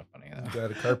 That's kind of funny, though.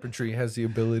 God of carpentry has the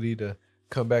ability to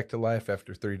come back to life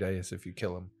after 3 days if you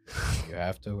kill him. You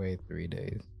have to wait 3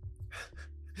 days.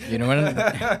 You know,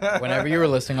 whenever you were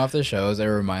listing off the shows, it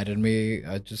reminded me.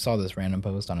 I just saw this random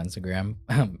post on Instagram.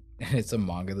 It's a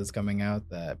manga that's coming out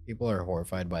that people are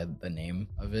horrified by the name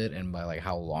of it and by like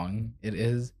how long it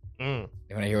is. Mm.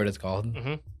 You want to hear what it's called?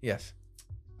 Yes.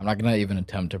 I'm not gonna even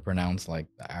attempt to pronounce like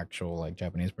the actual like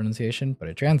Japanese pronunciation, but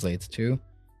it translates to: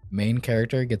 main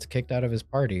character gets kicked out of his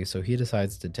party, so he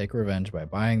decides to take revenge by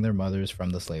buying their mothers from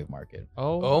the slave market.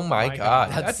 Oh my god.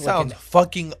 That That's sounds looking-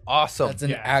 fucking awesome. That's an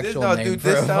Yeah. actual No, name dude, for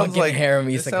this a sounds fucking like- harem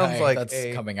this isekai sounds like that's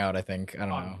a- coming out. I think I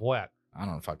don't On know. what? I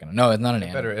don't fucking know. No, it's not an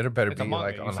anime. It better It's a be manga.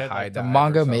 like You on said, high like, The dive or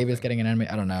manga maybe it's something. getting an anime.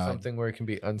 I don't know. Something where it can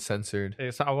be uncensored.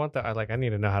 So I want that. I need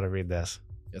to know how to read this.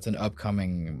 It's an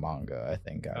upcoming manga, I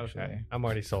think. Actually, Okay, I'm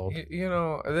already sold. You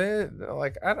know, they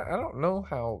like I don't know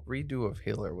how redo of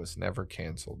Healer was never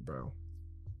canceled, bro.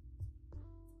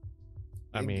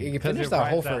 I mean, you 'cause finished it that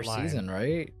whole rides that first line. season,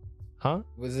 right? Huh?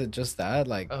 Was it just that?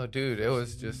 Like, Oh, dude, it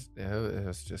was just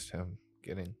him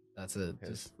getting that's it.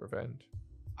 his Just revenge.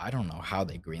 I don't know how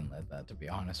they greenlit that. To be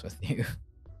honest with you,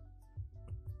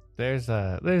 There's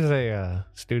a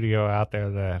studio out there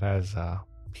that has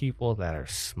people that are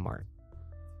smart.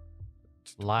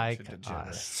 Like us.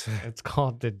 Degenerates. It's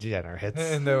called degenerates.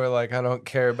 And they were like, I don't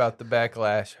care about the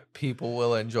backlash. People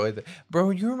will enjoy the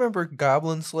Bro, you remember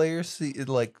Goblin Slayer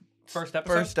First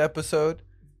first episode?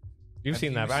 You've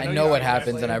seen that, right? I you know what haven't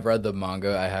happens, played and it. I've read the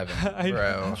manga. I haven't.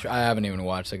 Bro. I haven't even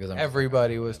watched it because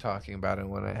Everybody was talking about it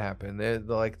when it happened.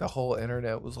 The whole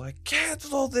internet was like,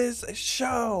 cancel this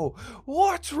show.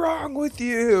 What's wrong with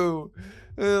you?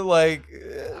 I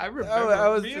remember I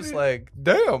was me and just you- like,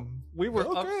 damn. We were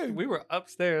Okay. we were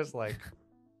upstairs like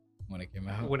when it came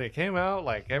out. when it came out,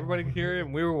 like everybody could hear it,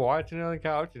 and we were watching it on the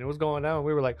couch, and it was going down. And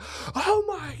we were like, "Oh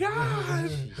my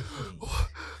god,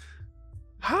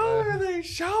 how are they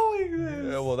showing this?"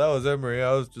 Yeah, well, that was Emery.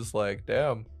 I was just like,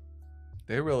 damn.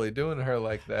 They really doing her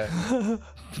like that.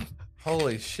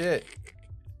 Holy shit.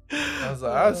 I was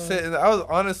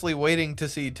honestly waiting to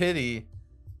see Titty.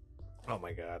 Oh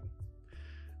my god.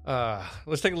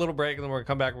 Let's take a little break, and then we're gonna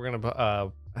come back. We're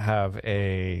gonna have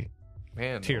a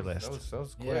Man, Tier that list.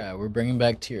 was quick. Yeah, we're bringing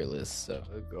back tier lists. So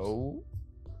Go.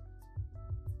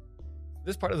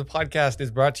 This part of the podcast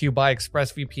is brought to you by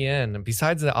ExpressVPN. And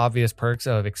besides the obvious perks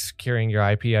of securing your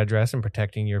IP address and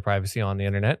protecting your privacy on the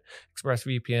internet,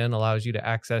 ExpressVPN allows you to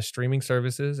access streaming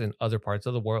services in other parts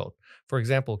of the world. For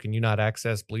example, can you not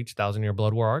access Bleach 1000 Year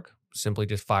Blood War Arc? Simply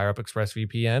just fire up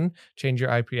ExpressVPN, change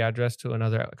your IP address to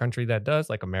another country that does,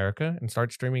 like America, and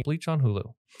start streaming Bleach on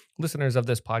Hulu. Listeners of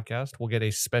this podcast will get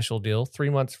a special deal, 3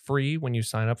 months free when you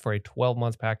sign up for a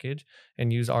 12-month package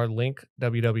and use our link,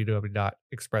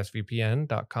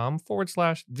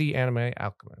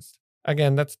 www.expressvpn.com/theanimealchemist.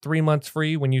 Again, that's 3 months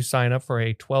free when you sign up for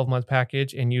a 12-month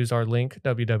package and use our link,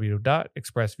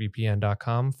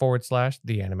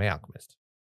 www.expressvpn.com/theanimealchemist.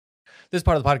 This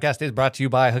part of the podcast is brought to you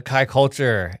by Hakai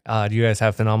Culture. Do you guys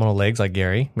have phenomenal legs like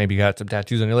Gary? Maybe you got some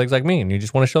tattoos on your legs like me and you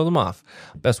just want to show them off.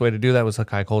 Best way to do that was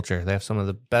Hakai Culture. They have some of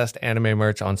the best anime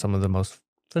merch on some of the most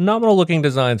phenomenal looking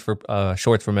designs for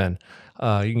shorts for men.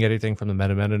 You can get anything from the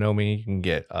Meta Metanomi. You can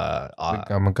get Gama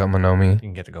Nomi. you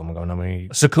can get the Gomu Nomi.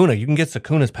 Sakuna. You can get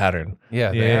Sakuna's pattern.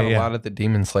 Yeah, they Yeah, have yeah. a lot of the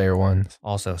Demon Slayer ones.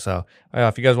 Also, so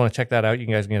if you guys want to check that out, you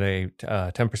guys can get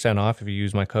a 10% off if you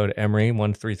use my code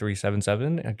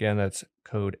Emery13377. Again, that's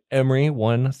code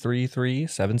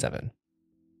Emery13377.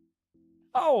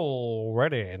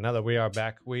 Alrighty, now that we are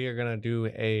back, we are gonna do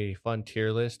a fun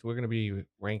tier list. We're gonna be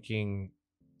ranking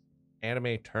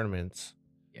anime tournaments,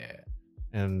 yeah,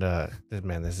 and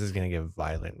this is gonna get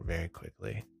violent very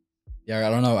quickly. yeah. I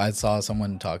don't know. I saw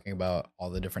someone talking about all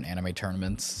the different anime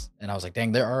tournaments, and I was like,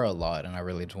 dang, there are a lot. And I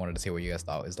really just wanted to see what you guys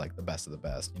thought was like the best of the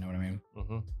best. You know what I mean?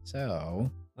 Mm-hmm.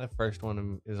 So That first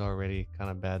one is already kind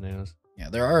of bad news. yeah,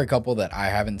 there are a couple that I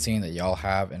haven't seen that y'all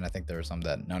have, and I think there are some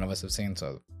that none of us have seen.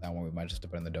 So that one we might just have to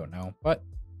put in the don't know. But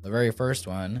the very first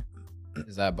one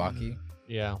is that Baki.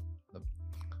 Yeah.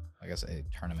 I guess a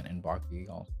tournament in Baki.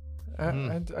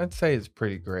 I'd say it's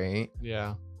pretty great.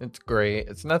 Yeah. It's great.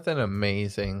 It's nothing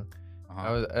amazing.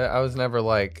 Uh-huh. I was never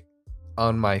like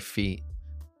on my feet,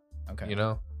 Okay. you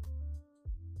know?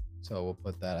 So we'll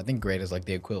put that. I think great is like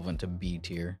the equivalent to B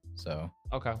tier. So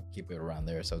Okay. keep it around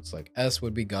there. So it's like S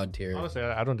would be God tier. Honestly,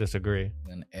 I don't disagree.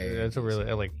 Then A. It's a B, really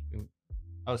C. like.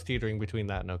 I was teetering between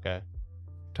that and okay.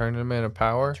 Tournament of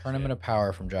Power. Tournament of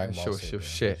Power from Dragon Ball Shit, Super.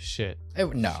 shit. Shit.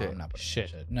 No, Shit. I'm not putting Shit.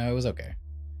 shit. No, it was okay.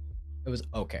 It was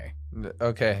okay.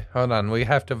 Okay, hold on. We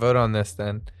have to vote on this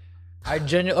then. I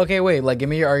genuinely okay. Wait, like give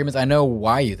me your arguments. I know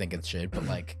why you think it's shit, but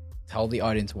like tell the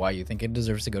audience why you think it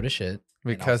deserves to go to shit.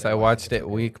 Because say I why I watched think it it's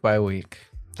okay. week by week.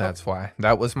 That's why.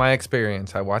 That was my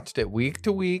experience. I watched it week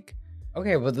to week.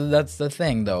 Okay, but that's the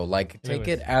thing though. Like take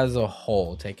it Anyways. as a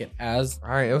whole. Take it as All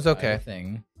right, it was okay.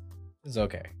 Thing. It was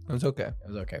okay. It was okay. It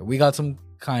was okay. We got some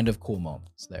kind of cool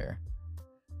moments there.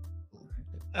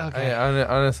 Okay.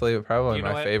 Honestly, probably You know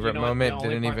my what? favorite You know what? moment The only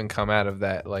didn't part- even come out of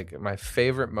that. Like my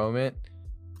favorite moment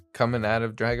coming out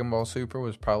of Dragon Ball Super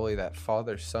was probably that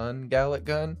father-son Gallic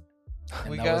gun And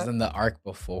we that got. was in the arc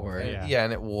before. Yeah. Yeah,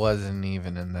 and it wasn't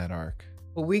even in that arc.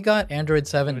 But we got Android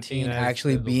 17 17 as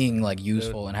actually the- being like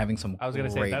useful and having some I was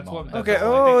gonna say, great that's what- moments. that's Okay. the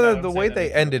only thing that I The would way say that they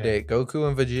makes it ended okay. it, Goku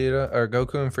and Vegeta or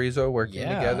Goku and Frieza working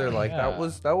Yeah, together, like yeah.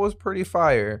 that was pretty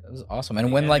fire. That was awesome. And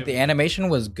The when like end the of- animation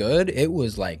was good, it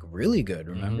was like really good,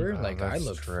 remember? Oh, Like I that's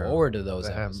looked true. forward to those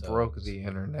That episodes. broke the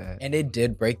internet. And it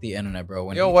did break the internet, bro.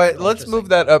 When You know he- what? Ultra Let's move Saiyan-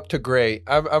 that up to great.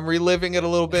 I'm reliving it a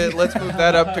little bit. Let's move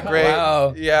that up to great.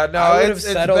 Wow. Yeah, no, I would've it's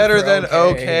settled better for than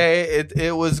okay. okay.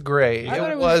 It was great. I thought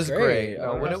It it was was great. great.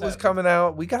 No, when it 100%. was coming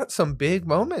out, we got some big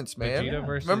moments, man. Vegeta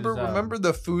versus, Remember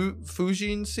the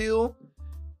Fujin seal?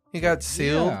 He got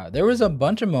sealed. Yeah, there was a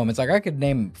bunch of moments. Like I could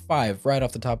name 5 right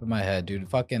off the top of my head, dude.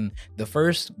 Fucking the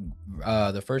first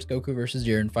Goku versus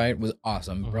Jiren fight was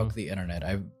awesome. Mhm. Broke the internet.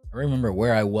 I remember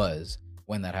where I was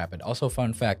when that happened. Also,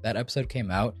 fun fact: that episode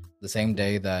came out the same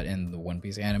day that in the One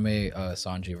Piece anime,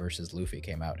 Sanji versus Luffy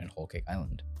came out in Whole Cake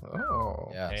Island.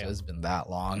 Oh, Yeah, so Damn. it's been that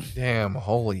long. damn!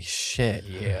 Holy shit!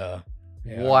 Yeah.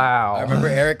 Wow. I remember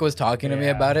Eric was talking to me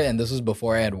Yeah. about it, and this was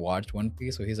before I had watched One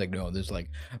Piece. So he's like, "No, there's like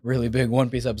really big One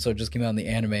Piece episode just came out in the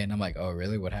anime," and I'm like, "Oh,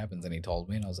 really? What happens?" And he told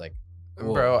me, and I was like,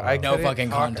 "Whoa, Bro, I no couldn't fucking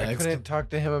talk- I context." couldn't talk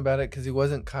to him about it because he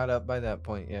wasn't caught up by that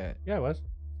point yet. Yeah, it was.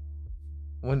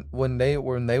 When they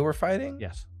were fighting.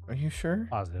 Yes, Are you sure?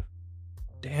 positive.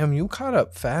 Damn, you caught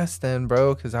up fast then,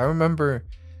 bro. Because I remember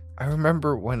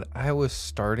when I was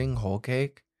starting Whole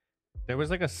Cake. There was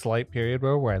like a slight period,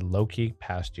 bro, where I low key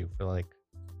passed you for like.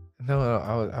 No,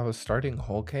 I was starting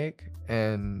Whole Cake,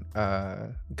 and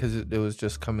because it was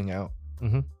just coming out,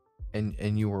 Mhm.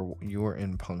 and you were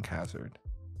in Punk Hazard.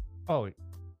 Oh,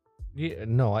 yeah,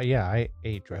 no, I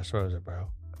ate Dressrosa, bro.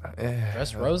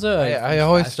 Dressrosa, I is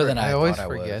always faster than I always thought I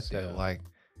forget was, that yeah. like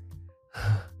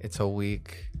it's a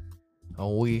week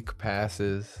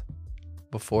passes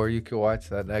before you could watch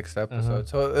that next episode,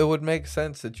 so it would make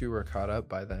sense that you were caught up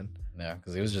by then. Yeah,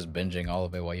 because he was just binging all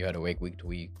of it while you had to wait week to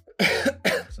week.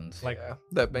 Since Like, Yeah,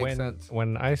 that makes when, sense.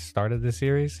 When I started the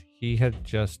series, he had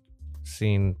just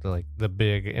seen the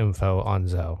big info on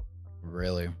Zoe.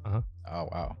 really, Uh-huh. oh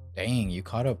wow, dang, you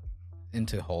caught up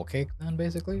into Whole Cake then,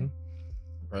 basically. Mhm.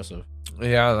 Impressive.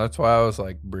 Yeah, that's why I was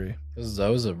like, Brie. Because that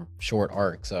was a short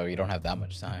arc, so you don't have that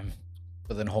much time.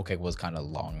 But then Whole Cake was kind of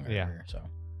longer. Yeah. So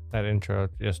That intro,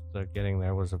 just getting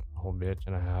there was a whole bitch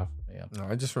and a half. yeah. No,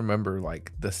 I just remember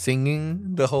like the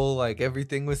singing, the whole like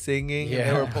everything was singing, and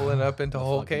they were Yeah. pulling up into The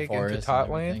Whole fucking Cake into forest and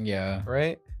Totland, everything, yeah.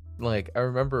 right? Like I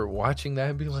remember watching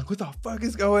that and being like, "What the fuck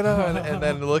is going on?" And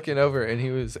then looking over, and he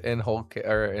was in Whole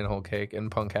Cake in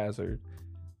Punk Hazard,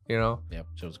 you know. Yep,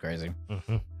 shit was crazy.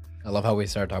 Mm-hmm. I love how we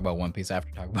started talking about One Piece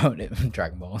after talking about it.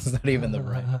 Dragon Ball. It's not even the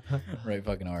right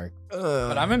fucking arc.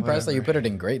 But I'm impressed that you put it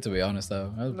in great, to be honest,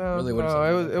 though. I No, really would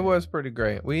no, it was pretty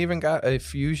great. We even got a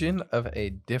fusion of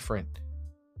a different,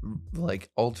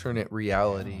 like alternate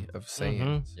reality of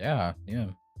Saiyans. Yeah, yeah.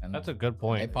 And That's a good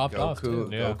point. they popped off, too.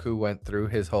 Yeah. Goku went through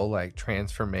his whole like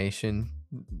transformation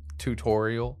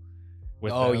tutorial.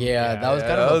 With Oh, them. yeah, that was Yeah,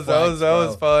 kind of a flex, that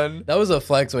was fun. That was a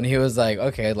flex when he was like,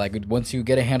 okay, like once you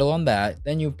get a handle on that,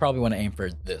 then you probably want to aim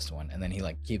for this one. And then he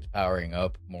like keeps powering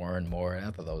up more and more. And I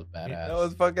thought that was badass. That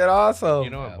was fucking awesome. You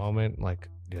know, Yeah. a moment like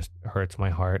just hurts my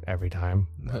heart every time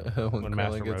when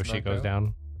Master Krillin gets Roshi knocked goes out.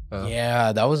 down.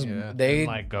 Yeah, that was Yeah. they And,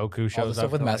 like Goku all shows the stuff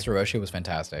up with to, Master like, Roshi was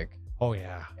fantastic. Oh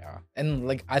yeah. Yeah, and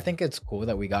like I think it's cool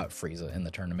that we got Frieza in the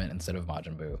tournament instead of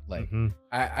Majin Buu. Like Mhm.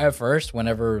 I at first,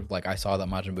 whenever like I saw that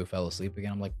Majin Buu fell asleep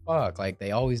again, I'm like, fuck, like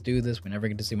they always do this. We never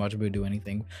get to see Majin Buu do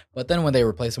anything. But then when they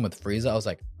replaced him with Frieza, I was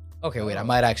like, okay, wait, I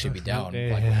might actually be down. Like,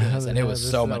 with Yeah, this. And it was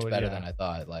this so is much what- better yeah. than I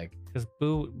thought. Like, Because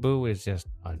Boo is just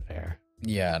unfair.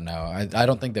 yeah, no, I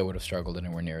don't think they would have struggled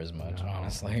anywhere near as much, No.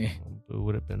 honestly. Boo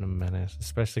would have been a menace,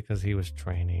 especially because he was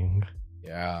training.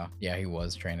 Yeah, he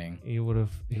was training. He would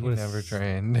have. He would never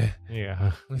trained.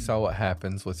 Yeah. We saw what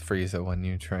happens with Frieza when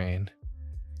you train.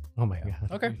 Oh my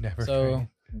god. Okay, You never so train.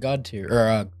 God tier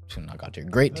or not God tier,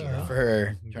 great tier for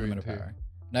her Great Tournament of tier. Power.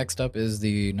 Next up is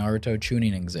the Naruto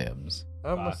tuning exams.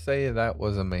 I'm gonna say that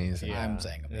was amazing. Yeah, I'm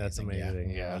saying amazing. that's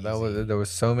amazing. Yeah, Yeah, that was there was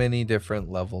so many different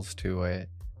levels to it.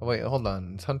 Oh, wait, hold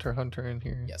on. Is Hunter x Hunter in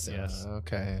here? Yes, it Yes. is.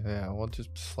 Okay, yeah, we'll just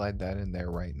slide that in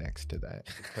there right next to that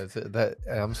because that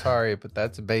I'm sorry, but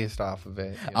that's based off of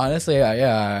it. you know? Honestly,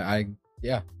 yeah,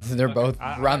 they're Okay, both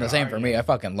I- around I the same argue. for me. I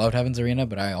fucking loved Heaven's Arena,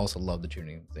 but I also love the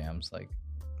tuning exams. Like,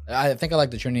 I think I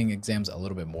like the tuning exams a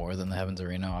little bit more than the Heaven's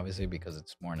Arena, obviously, because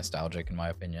it's more nostalgic in my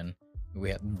opinion. We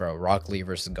had Rock Lee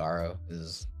versus Garo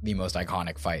is the most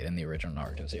iconic fight in the original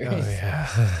Naruto series. Oh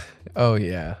yeah, oh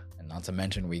yeah. And not to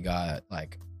mention we got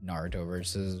like Naruto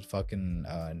versus fucking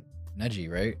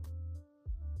Neji, right?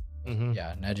 Mhm.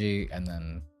 Yeah, Neji, and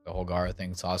then the whole Gaara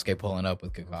thing, Sasuke pulling up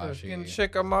with Fucking Kakashi.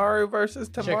 Shikamaru versus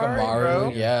Tamari, Shikamaru,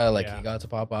 bro. yeah, like Yeah. he got to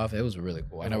pop off. It was really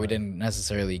cool. I It know we was. didn't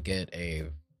necessarily get a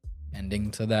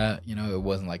ending to that. You know, it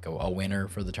wasn't like a winner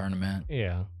for the tournament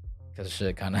Yeah. because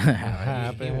shit kind of He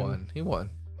happened. won. He won.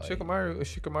 Like-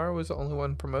 Shikamaru was the only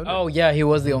one promoted. Oh yeah, he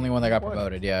was the only one that got He won.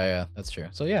 promoted. Yeah, that's true.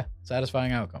 So yeah,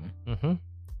 satisfying outcome. Mm-hmm.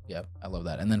 Yep, I love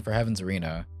that. And then for Heaven's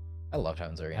Arena, I loved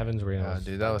Heaven's Arena. Heaven's Arena. Yeah,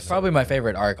 dude, that was Probably my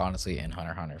favorite arc, honestly, in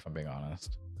Hunter x Hunter, if I'm being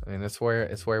honest. I mean, it's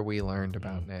where we learned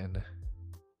about Nen.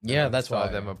 Yeah, And that's saw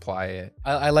why them apply it.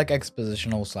 I like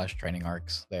expositional / training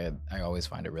arcs. I always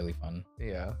find it really fun.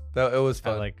 Yeah, it was I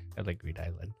fun. like Greed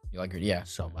Island You like it? Yeah.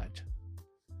 so much.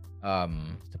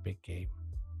 It's a big game.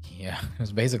 Yeah, it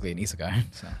was basically an isekai.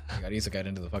 So you got isekai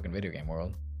into the fucking video game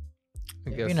world. I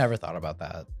Yeah, guess we never thought about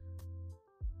that.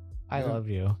 I love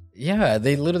you. Yeah,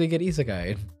 they literally get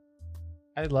isekai.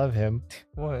 I love him.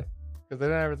 Why? Because I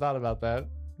never thought about that.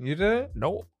 You didn't?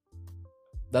 Nope.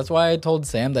 That's why I told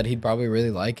Sam that he'd probably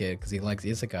really like it because he likes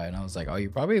isekai, and I was like, "Oh, you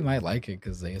probably might like it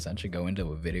because they essentially go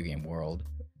into a video game world."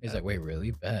 He's like, "Wait,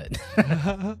 really? Bet."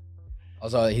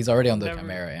 Also, he's already on the Never-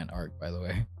 Chimera Ant arc, by the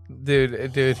way. Dude,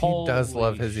 he does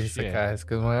love Holy his shit. isekais.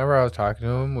 Because whenever I was talking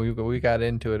to him, we got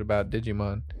into it about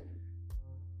Digimon.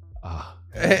 Ah.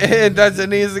 And that's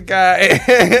an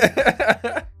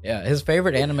isekai. Yeah, his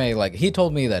favorite anime, like he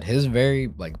told me that his very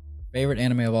favorite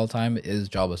anime of all time is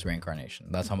Jobless Reincarnation.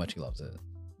 That's how much he loves it.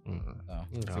 So,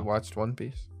 Has he watched One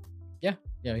Piece? yeah,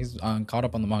 he's caught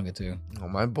up on the manga too. Oh,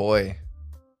 my boy.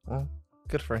 Well,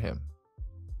 good for him.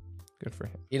 Good for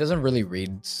him. He doesn't really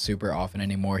read super often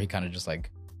anymore. He kind of just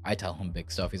I tell him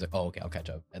big stuff. He's like, "Oh, okay, I'll catch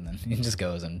up," and then he just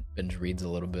goes and binge reads a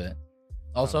little bit.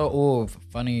 Also,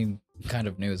 funny kind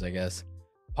of news, I guess.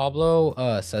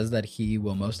 Pablo says that he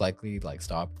will most likely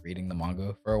stop reading the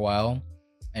manga for a while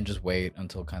and just wait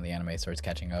until kind of the anime starts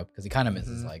catching up because he kind of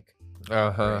misses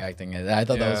reacting. I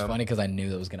thought that was Yeah. funny because I knew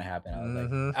that was gonna happen. I was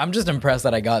Mhm. like, I'm just impressed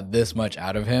that I got this much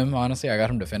out of him. Honestly, I got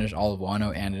him to finish all of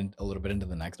Wano and a little bit into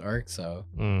the next arc, so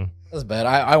that's bad.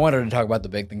 I wanted to talk about the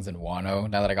big things in Wano.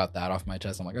 Now that I got that off my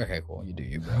chest, I'm like, okay, cool, you do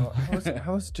you, bro. I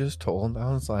was just told.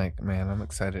 I was like, man, I'm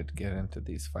excited to get into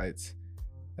these fights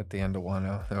at the end of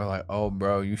Wano. They were like, oh,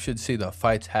 bro, you should see the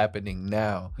fights happening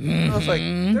now. And I was like,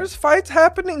 Mhm. there's fights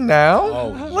happening now? Oh,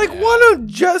 Like, yeah. Wano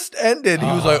just ended. He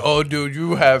was like, Oh. oh, dude,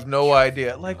 you have no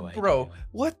idea. Like, No bro, idea.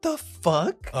 what the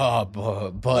fuck? Oh,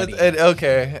 buddy.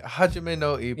 Okay, Hajime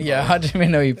no Ippo. Yeah, Hajime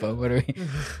no Ippo. What are we?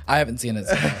 I haven't seen it.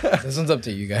 So this one's up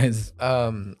to you guys.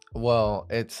 Well,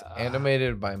 it's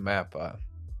animated by Mappa.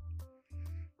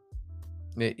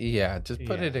 Yeah, just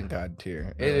put it in God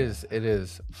tier. It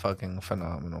is fucking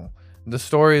phenomenal. The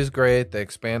story is great. They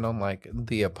expand on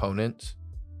the opponents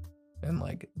and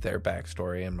their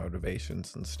backstory and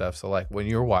motivations and stuff. So when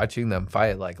you're watching them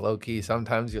fight, low key,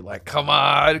 sometimes you're like, come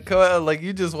on.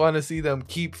 You just want to see them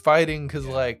keep fighting because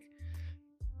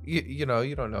you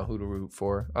don't know who to root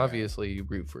for. Obviously, you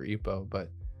root for Ippo, but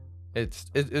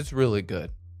it's really good.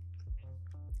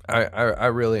 I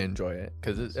really enjoy it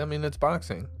because it's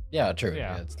boxing. Yeah, true.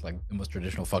 Yeah. Yeah, it's like the most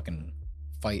traditional fucking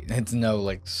fight. It's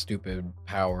no stupid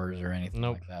powers or anything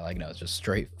Nope. like that. No, it's just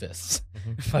straight fists.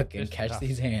 Mhm. Fucking Fist catch tough.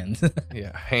 these hands.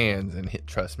 Yeah, hands and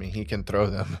trust me, he can throw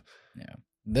them.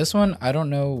 This one, I don't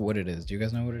know what it is. Do you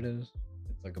guys know what it is?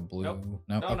 It's like a blue. Nope.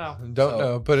 No. No, Okay. no. Don't So-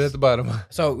 know. Put it at the bottom.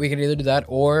 So we could either do that,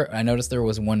 or I noticed there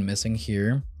was one missing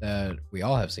here that we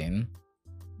all have seen.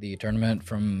 The tournament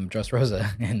from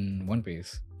Dressrosa in One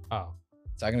Piece. Oh,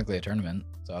 It's technically a tournament,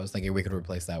 so I was thinking we could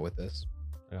replace that with this.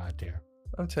 God dear.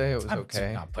 I'd say it was I'm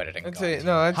okay. Not put it in. I'd God say tier.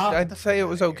 no. Huh? I'd say it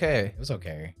was okay. It was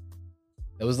okay.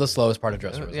 It was the slowest part of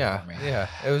Dressrosa. Yeah, for me. yeah.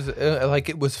 It was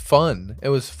it was fun. It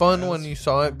was fun Yeah, it when was you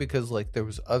saw it because there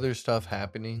was other stuff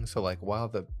happening. So while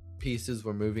the pieces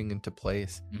were moving into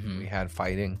place, Mhm. we had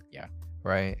fighting. Yeah.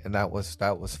 Right, and that was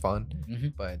fun.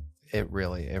 Mhm. But it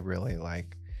really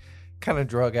kind of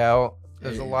drug out.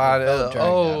 There's a It lot felt of dragged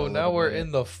out a now little we're bit.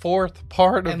 in the fourth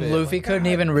part of And it. Luffy Like, couldn't God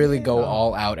even really go damn.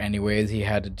 all out anyways. He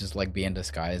had to just be in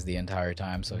disguise the entire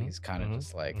time. So Mhm. he's kind of Mhm.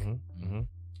 just Mhm.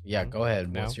 yeah, go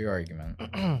ahead. No. What's your argument?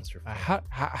 Mr. Ford?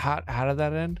 How did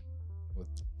that end? With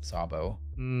Sabo.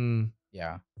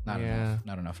 Yeah. Not Yeah. enough.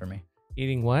 Not enough for me.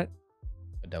 Eating what?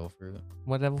 A devil fruit.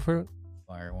 What devil fruit?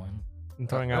 Fire one. And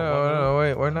throwing out what? No,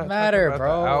 wait, we're not Matter, talking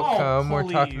bro. about the outcome. Oh,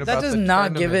 we're talking please. about That does the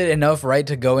not give tournament. it enough right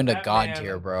to go into That God man-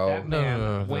 tier, bro. That No, man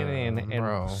no, went no, in and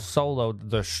bro.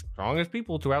 soloed the strongest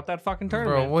people throughout that fucking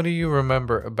tournament. Bro, what do you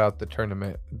remember about the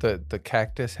tournament? The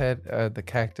cactus head, the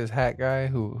cactus hat guy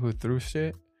who threw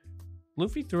shit.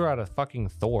 Luffy threw out a fucking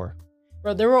Thor.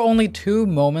 Bro, there were only 2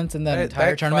 moments in that That- entire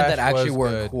that tournament that clash actually was were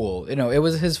good. cool. It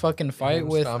was his fucking fight Him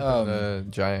with stomping the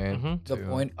giant. Mhm. the too.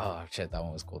 point. Oh shit, that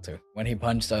one was cool too. When he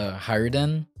punched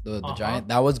Hiruden, the Uh-huh. giant,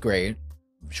 that was great.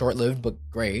 Short lived, but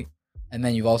great. And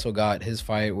then you've also got his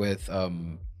fight with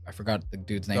I forgot the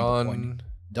dude's name. the point-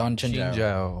 Don Chinjao.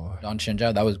 Shinjao. Don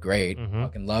Shinjao, that was great. Mhm.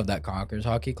 Fucking love that Conquerors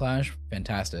hockey clash.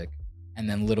 Fantastic. And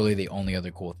then literally the only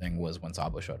other cool thing was when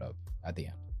Sabo showed up at the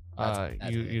end.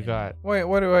 That's You it. got Wait,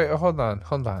 hold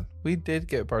on. We did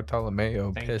get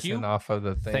Bartolomeo Thank pissing you. off of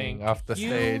the thing, Thank off the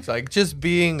you. stage, just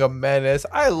being a menace.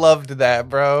 I loved that,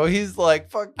 bro. He's like,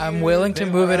 fuck. I'm you, willing to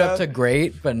they move it up to laugh.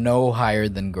 great, but no higher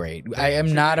than great. I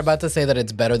am not about to say that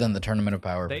it's better than the Tournament of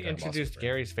Power. they because I lost introduced it for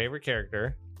Gary's favorite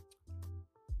character,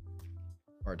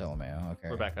 Bartolomeo. Okay.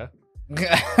 Rebecca.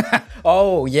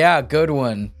 Oh yeah, good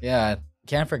one. Yeah,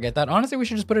 can't forget that. Honestly, we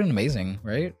should just put it in amazing,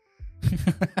 right?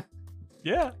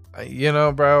 Yeah. You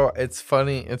know, bro, it's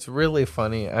funny. It's really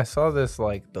funny. I saw this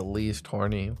like the least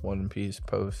horny One Piece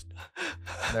post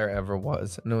there ever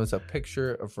was, and it was a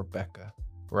picture of Rebecca,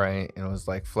 right? And it was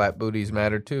like flat booties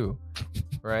matter too,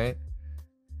 right?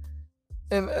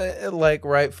 And like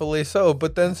rightfully so.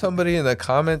 But then somebody in the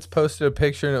comments posted a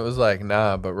picture, and it was like,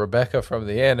 nah, but Rebecca from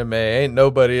the anime ain't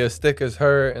nobody as thick as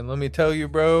her. And let me tell you,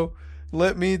 bro.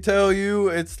 Let me tell you,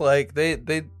 it's like they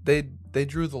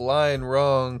drew the line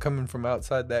wrong coming from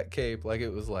outside that cape. Like it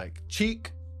was like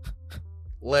cheek,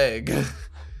 leg.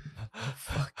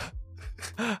 Fuck.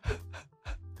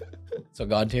 So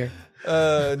God tier.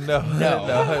 No,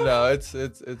 No. no.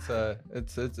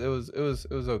 It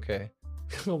was okay.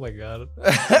 Oh my god.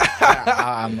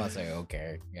 I'm not saying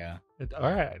okay. Yeah.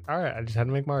 All right. I just had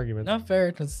to make my argument. Not fair.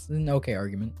 It's an okay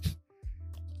argument.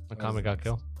 The comment got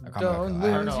killed. Don't I don't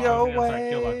lose know. your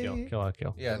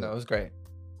Kill. way. Yeah, no, it was great.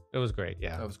 It was great.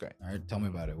 Yeah. That was great. All right, tell me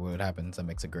about it. What happens that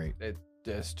makes it great?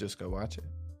 Just go watch it.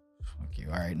 Fuck you.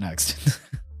 All right, next.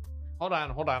 Hold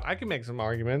on. I can make some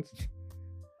arguments.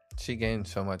 She gained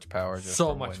so much power. Just So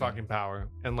from much winning. fucking power,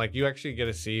 and like you actually get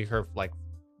to see her like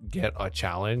get a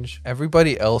challenge.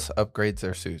 Everybody else upgrades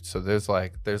their suits. So there's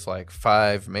like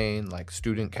 5 main like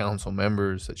student council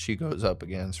members that she goes up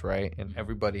against, right? And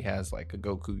everybody has like a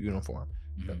Goku uniform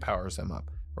that powers them up,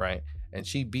 right? And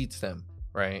she beats them,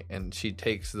 right? And she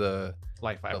takes the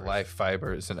Life fibers. life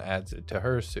fibers and adds it to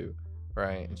her suit,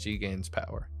 right? And she gains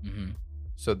power. Mm-hmm.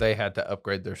 So they had to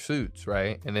upgrade their suits,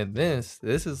 right? And in this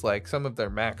is like some of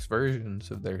their max versions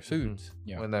of their suits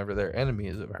Yeah. whenever they're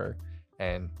enemies of her.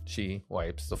 And she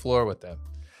wipes the floor with them.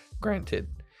 Granted,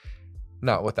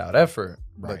 not without effort,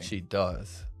 but Right. she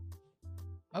does.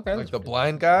 Okay. Like the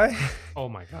blind guy, Oh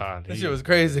my god. that shit was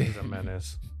crazy. He's a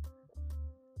menace.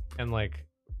 And like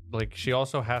she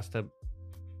also has to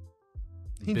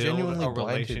He build genuinely a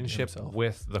blinded relationship himself.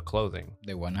 with the clothing.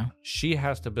 They what now? She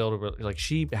has to build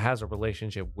she has a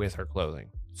relationship with her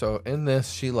clothing. So in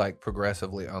this, she like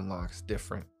progressively unlocks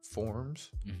different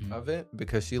forms Mm-hmm. of it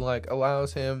because she like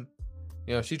allows him,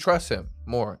 she trusts him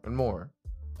more and more,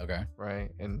 Okay. right?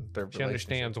 And their She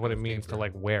understands what it goes means to deeper.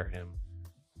 like wear him.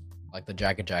 Like the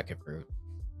jacket fruit.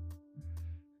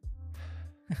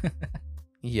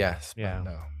 Yes. But Yeah.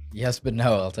 no. Yes, but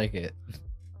no. I'll take it.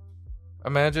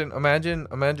 Imagine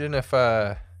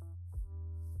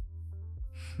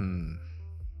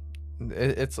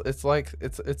if it's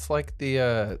like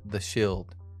the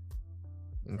shield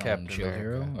in From Captain Shield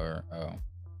America. Hero or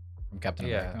from Captain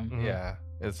Yeah, America. Mhm. yeah.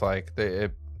 It's like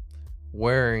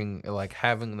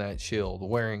having that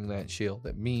shield.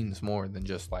 It means more than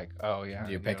just like, oh yeah,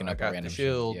 You're picking I up a got random the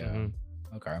shield. Yeah. Mhm.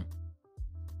 Okay.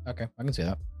 Okay, I can see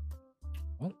that.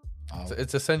 Well,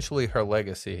 It's essentially her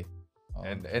legacy, I'll-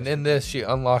 and in this she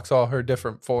unlocks all her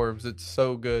different forms. It's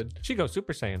so good. She goes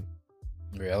Super Saiyan.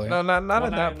 really? No, not Well,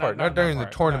 in that part. Not that during the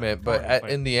part. tournament, Not but tournament,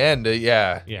 but- in the end,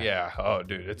 Yeah. yeah. Oh,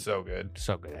 dude, it's so good.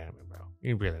 So good anime, bro.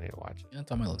 You really need to watch it. Yeah,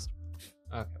 it's on my list.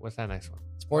 Okay, what's that next one?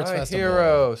 Sports My Festival.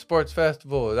 Hero Sports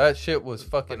Festival. That shit was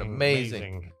fucking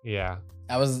amazing. Yeah.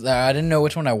 I didn't know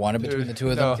which one I wanted between Dude, the two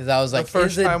of no. them because I was like, the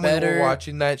first is it time better? we were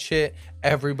watching that shit,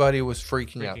 everybody was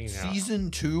freaking out. Freaking out.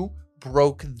 Season 2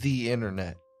 broke the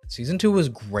internet. Season 2 was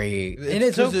great, It's and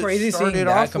it's so 'cause it crazy seeing started that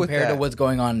off with compared to that. what's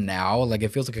going on now. Like it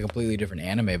feels like a completely different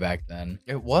anime back then.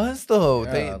 It was though.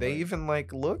 Yeah, they like- even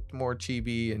like looked more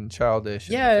chibi and childish.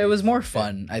 in Yeah, the it was face. more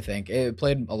fun. I think it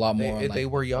played a lot They- more. on, like, they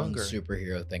were fun younger.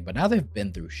 superhero thing, but now they've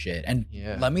been through shit. And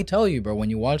Yeah. let me tell you, bro, when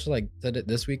you watch like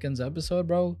this weekend's episode,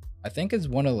 bro, I think it's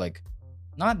one of like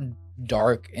not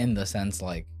dark in the sense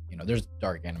like there's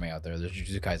dark anime out there, there's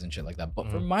Jujutsu Kaisen and shit like that, but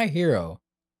for Mhm. My Hero,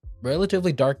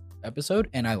 relatively dark episode,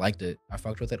 and I liked it. I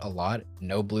fucked with it a lot.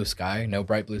 No blue sky, no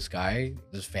bright blue sky.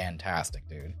 It was fantastic,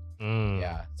 dude. Mm.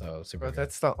 Yeah, so super. Bro, good.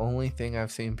 that's the only thing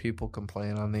I've seen people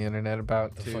complain on the internet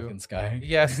about the too. fucking sky.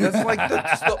 Yes, that's like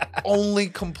that's the only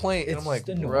complaint. And It's I'm like,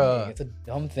 just annoying. bruh, It's a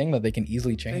dumb thing that they can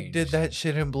easily change. they did that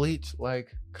shit in Bleach.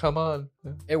 Like, come on.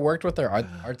 It worked with their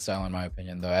art style, in my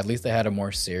opinion, though. At least they had a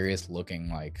more serious looking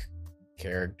like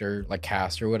character, like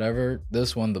cast or whatever.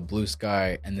 This one, the blue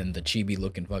sky, and then the chibi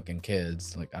looking fucking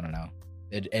kids. Like I don't know,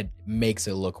 it makes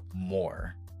it look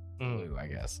more Mm. blue, I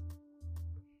guess.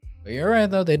 But you're right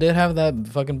though. They did have that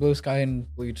fucking blue sky in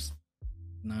Bleach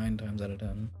 9 times out of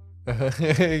 10.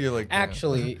 You're like, damn.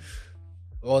 Actually.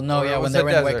 Well, no, Oh, yeah, it when was they the were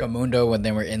in desert. Wakamundo, when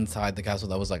they were inside the castle,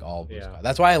 that was like all blue Yeah. sky.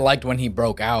 That's why I liked when he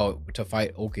broke out to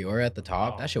fight Okiura at the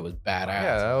top. Oh. That shit was badass.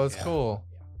 Yeah, that was Yeah. cool.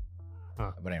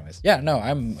 But anyways, yeah, no, I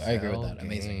agree with Cell that.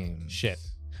 Amazing. games. Shit.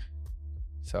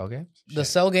 Cell games? The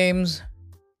Cell games,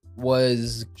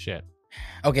 was Shit.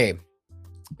 okay.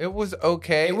 It was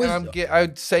okay. It was-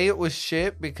 I'd say it was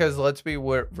shit because let's be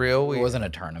real. It wasn't a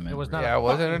tournament. It was not. Yeah, it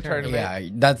wasn't fucking a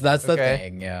tournament. Yeah, that's the Okay.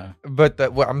 thing. Yeah.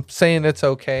 But what I'm saying it's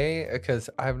okay because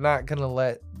I'm not gonna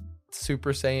let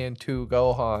Super Saiyan 2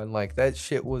 Gohan like that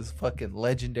shit was fucking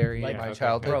legendary Like, in my okay,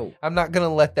 childhood. bro. I'm not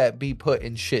gonna let that be put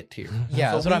in shit tier.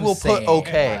 Yeah, So that's what we I'm will saying. put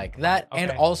okay. Like that,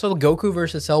 and Okay. also Goku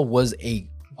versus Cell was a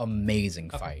amazing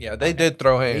Okay. fight. Yeah, they did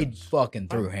throw They hands, fucking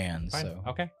threw hands. Fine. So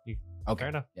Okay. okay, Fair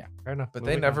enough. yeah. Fair enough. but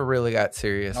they Moving never on. really got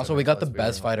serious. And also, in we it, got the let's be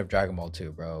best real. fight of Dragon Ball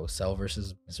 2, bro. Cell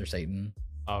versus Mr. Satan.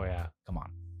 Oh yeah. Come on,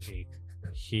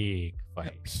 Peak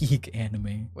fight. peak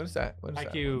anime. What is that? What is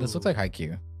that? IQ. This looks like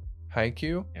Haikyuu.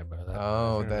 Haikyuu? Yeah, bro.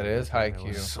 Oh, that is tournament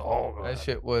was Haikyuu. So good. That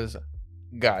shit was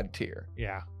god tier.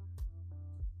 Yeah.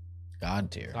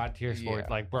 God tier. God tier sport. Yeah.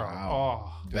 Like, bro.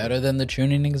 Wow. Oh. Better than the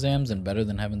tuning exams and better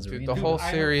than Heaven's Dude, Arena. the Dude, whole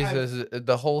I-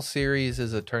 series I-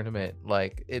 is a tournament.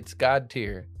 Like it's god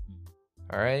tier.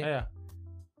 All right. Yeah.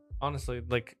 Honestly,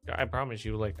 like I promise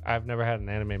you, like I've never had an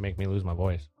anime make me lose my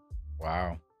voice.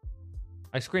 Wow.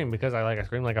 I scream because I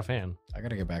scream like a fan. I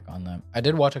gotta get back on that. I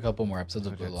did watch a couple more episodes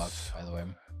of Dude, Blue Lock, it's- by the way.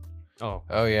 Oh,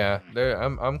 Oh yeah,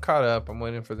 I'm caught up. I'm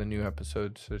waiting for the new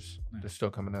episodes. They're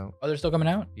still coming out. Oh, they're still coming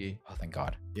out? Yeah. Oh, thank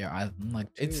God. Yeah, I'm like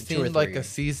It two or seemed like three. a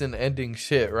season-ending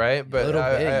shit, right? But little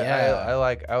bit,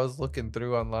 yeah. I was looking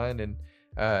through online and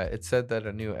it said that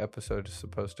a new episode is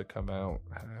supposed to come out.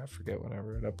 I forget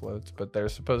whenever it uploads, but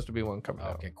there's supposed to be one coming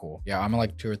out. Okay, cool. Yeah, I'm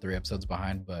like 2 or 3 episodes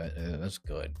behind, but that's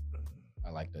good. I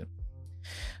liked it.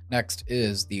 Next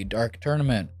is the Dark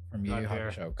Tournament from Yu Yu God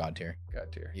tier. Hakusho. God tier.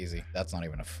 God tier. Easy. That's not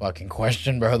even a fucking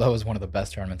question, bro. That was one of the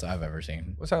best tournaments I've ever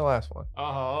seen. What's our last one?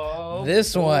 oh.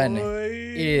 This one boy.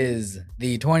 Is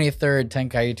the 23rd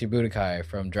Tenkaichi Budokai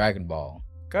from Dragon Ball.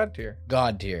 God tier.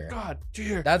 God tier. God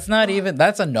tier. That's not even,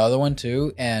 that's another one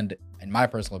too. And in my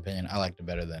personal opinion, I liked it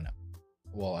better than,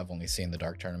 well, I've only seen the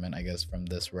Dark Tournament, I guess, from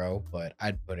this row, but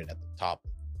I'd put it at the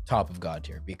top of God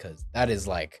tier because that is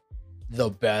like the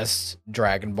best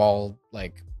Dragon Ball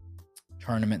like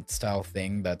tournament style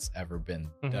thing that's ever been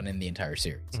Mhm. done in the entire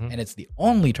series. Mhm. And it's the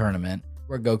only tournament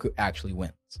where Goku actually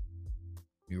wins.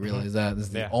 You realize that? This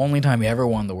is the Yeah. only time he ever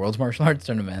won the World's Martial Arts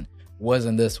Tournament was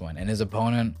in this one. And his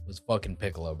opponent was fucking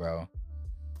Piccolo, bro.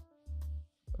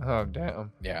 Oh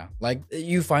damn. Yeah. Like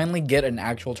you finally get an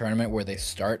actual tournament where they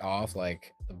start off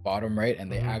like the bottom right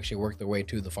and they Mhm. actually work their way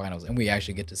to the finals. And we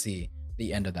actually get to see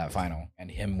the end of that final and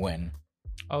him win.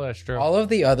 Oh, that's true. All of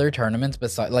the other tournaments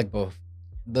besides like both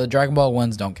the Dragon Ball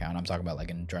ones don't count. I'm talking about like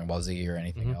in Dragon Ball Z or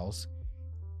anything Mhm. else.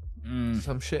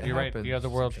 Some shit You're right. happened. The other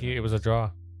world, it was a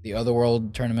draw. The other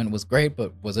world tournament was great,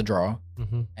 but was a draw.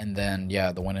 Mm-hmm. And then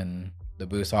yeah, the one in the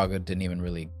Buu Saga didn't even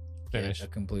really get Finish. a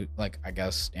complete. Like I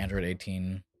guess Android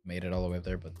 18 made it all the way up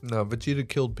there, but No, Vegeta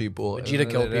killed people. and Vegeta then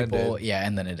killed it people. ended. Yeah,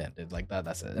 and then it ended like that.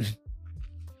 That's it.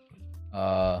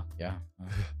 Yeah.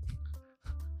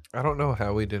 I don't know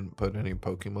how we didn't put any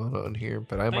Pokemon on here,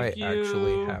 but I might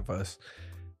actually you. have us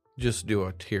just do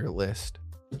a tier list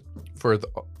for the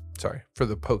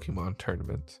Pokemon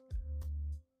tournaments.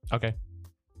 Okay.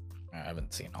 I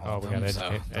haven't seen all Oh, of we them. gotta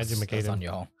So educate that's on him.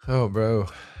 y'all. Oh, bro.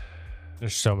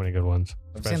 There's so many good ones.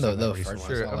 I've seen the especially first recent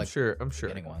ones. Sure, I I'm like sure. I'm sure.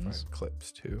 I beginning can ones. find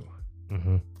clips too.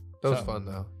 Mm-hmm. That was So- fun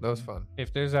though. That was fun.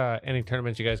 If there's any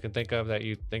tournaments you guys can think of that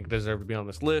you think deserve to be on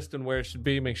this list and where it should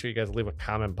be, make sure you guys leave a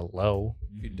comment below.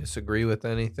 If you disagree with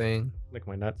anything, Lick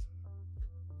my nuts.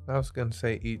 I was gonna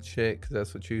say eat shit because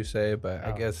that's what you say, but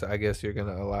Oh. I guess you're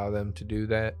gonna allow them to do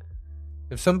that.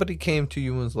 If somebody came to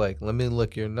you and was like, "Let me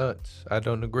lick your nuts," I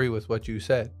don't agree with what you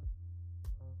said.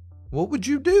 What would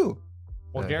you do?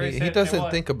 Well, No, Gary he said, doesn't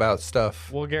well, think about stuff.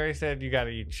 Well, Gary said you gotta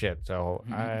eat shit, so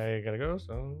Mhm. I gotta go.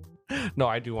 So, no,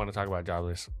 I do want to talk about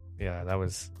Jobless. Yeah, that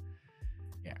was.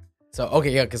 So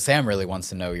okay, yeah, because Sam really wants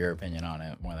to know your opinion on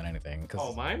it more than anything. 'Cause-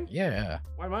 Oh, mine? Yeah,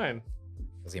 Why mine?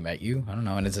 because he met you. I don't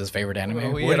know, and it's his favorite anime. We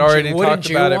had Wouldn't already you- wouldn't talked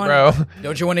you about it, want- bro.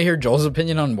 Don't you want to hear Joel's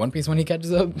opinion on One Piece when he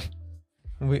catches up?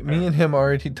 Me and him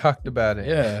already talked about it.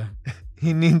 Yeah.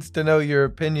 He needs to know your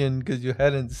opinion because you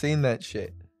hadn't seen that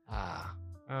shit. Ah.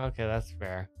 Okay, that's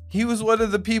fair. He was one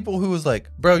of the people who was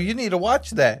like, "Bro, you need to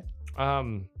watch that."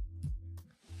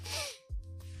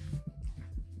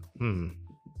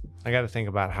 I got to think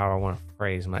about how I want to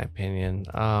phrase my opinion.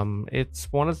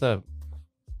 It's one of the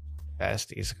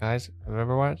best isekais I've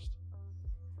ever watched.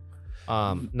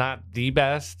 Not the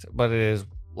best, but it is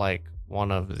like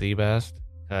one of the best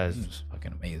because It's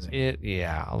fucking amazing.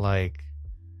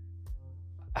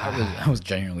 I was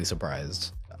genuinely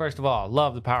surprised. First of all,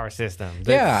 love the power system. It's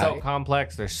Yeah. so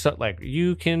complex. There's so like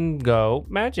you can go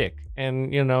magic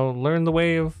and learn the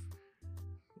way of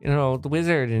the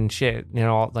wizard and shit,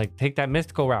 like take that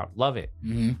mystical route. Love it.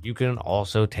 Mm-hmm. You can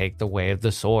also take the way of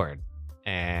the sword.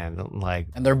 And like,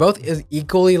 And they're both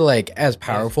equally like as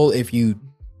powerful if you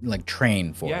like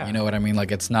train for Yeah. it. You know what I mean?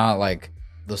 Like it's not like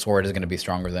the sword is going to be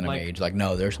stronger than a Like- mage. Like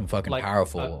no, there's some fucking like,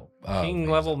 powerful king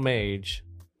level mage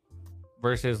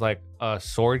versus like a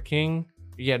sword king.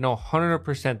 Yeah, no,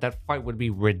 100%. That fight would be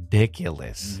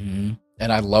ridiculous. Mhm.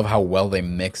 And I love how well they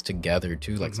mix together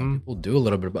too. Like some Mhm. people do a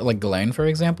little bit, but like Ghislaine, for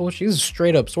example, she's a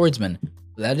straight up swordsman.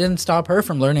 That didn't stop her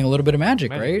from learning a little bit of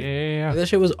magic, Magic, right? Yeah. That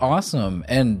shit was awesome,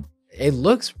 and it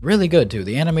looks really good too.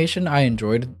 The animation I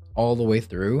enjoyed all the way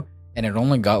through, and it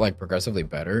only got like progressively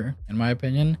better, in my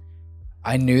opinion.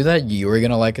 I knew that you were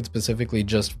gonna like it specifically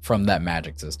just from that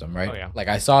magic system, right? Oh, yeah. Like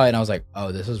I saw it and I was like,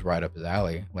 oh, this is right up his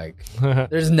alley. Like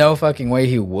there's no fucking way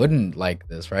he wouldn't like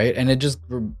this, right? And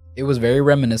it was very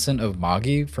reminiscent of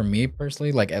Magi for me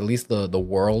personally, like at least the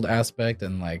world aspect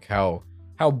and like how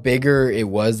bigger it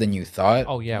was than you thought.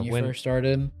 Oh, yeah, when you when- first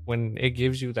started. When it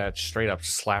gives you that straight up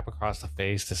slap across the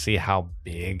face to see how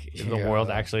big the Yeah. world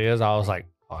actually is, I was like,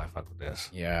 oh, I fuck with this.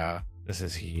 Yeah. This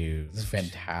is huge. This is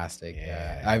fantastic.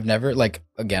 Yeah. Yeah. I've never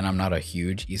again, I'm not a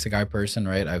huge isekai person,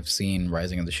 right? I've seen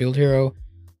Rising of the Shield Hero.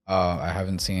 I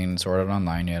haven't seen Sword Art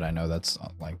Online yet. I know that's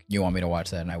like you want me to watch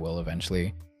that and I will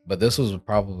eventually. But this was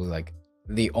probably like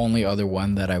the only other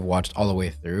one that I've watched all the way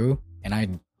through and I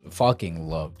fucking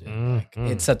loved it. Like, Mhm.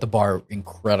 it set the bar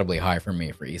incredibly high for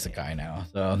me for isekai now.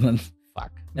 So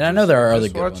Fuck. and I know there are other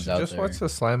Just good watch, ones out just there. watch the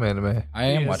slime anime. I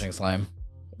am Yes. watching Slime.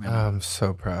 I'm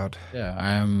so proud. Yeah,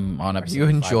 I'm on episode. you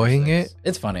 5 or enjoying 6. it?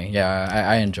 It's funny. Yeah,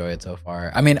 I enjoy it so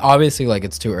far. I mean, obviously, like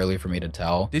it's too early for me to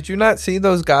tell. Did you not see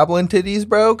those goblin titties,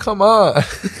 bro? Come on.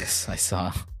 Yes, I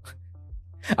saw.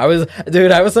 I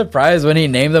was surprised when he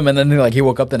named them, and then like he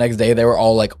woke up the next day, they were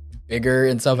all like bigger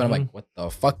and stuff, and I'm like, what the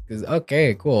fuck is?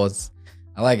 Okay, cool.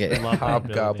 I like it. Love that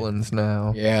Hobgoblins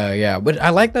now. Yeah, but I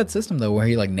like that system though, where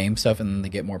he like names stuff and then they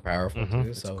get more powerful Mhm. too.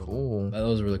 It's So cool. that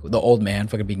was really cool. The old man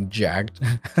fucking being jacked.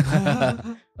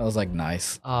 That was like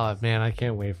nice. Oh man, I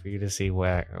can't wait for you to see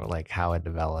how it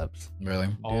develops. Really.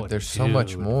 Oh, Dude, there's so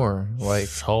much dude. more. Like,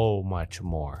 so much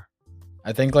more.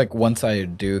 I think like once I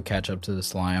do catch up to the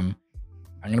slime,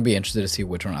 I'm gonna be interested to see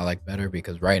which one I like better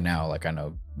because right now, like I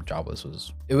know Jobless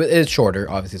it's shorter.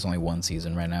 Obviously, it's only one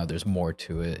season right now. There's more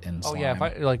to it in Oh slime. yeah, if I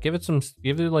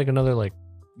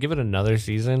give it another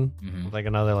season, Mhm. like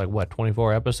another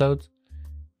 24 episodes.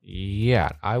 Yeah,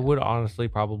 I would honestly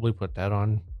probably put that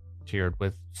on tiered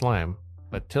with Slime.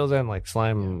 But till then, like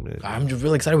Slime, I'm just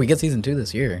really excited. We get season 2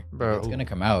 this year. Bro. It's gonna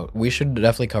come out. We should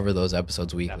definitely cover those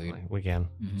episodes weekly. definitely we can.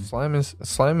 Mhm.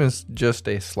 slime is just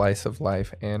a slice of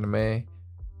life anime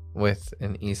with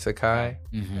an isekai.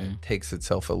 Mhm. It takes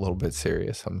itself a little bit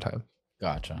serious sometimes.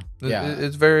 Gotcha. Yeah, Yeah.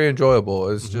 it's very enjoyable.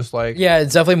 It's Mhm. just like Yeah,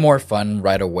 it's definitely more fun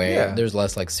right away. Yeah. There's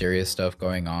less like serious stuff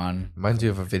going on. reminds you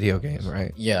of a video game,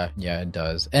 right? Yeah, it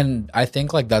does. And I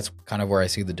think like that's kind of where I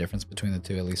see the difference between the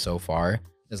two, at least so far.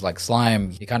 Is like Slime,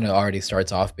 he kind of already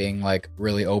starts off being like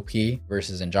really OP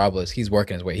versus in Jobless, he's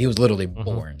working his way. He was literally Mhm.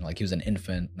 born. Like he was an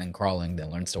infant, then crawling,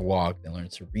 then learns to walk, then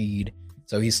learns to read.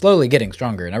 So he's slowly getting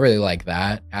stronger. And I really like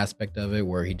that aspect of it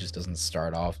where he just doesn't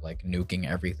start off like nuking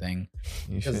everything.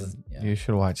 You 'Cause, should yeah. you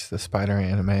should watch the spider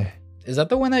anime. Is that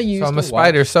the one that you So used I'm a to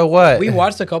spider, watch? so what? We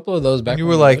watched a couple of those back You when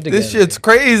were we like, lived this together. shit's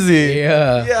crazy.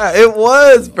 Yeah. Yeah, it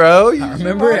was, bro. You I should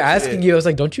remember watch asking it. you, I was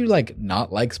like, don't you like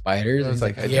not like spiders? I was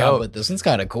And he's like, I yeah, don't. but this one's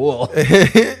kind of cool.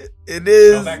 It Go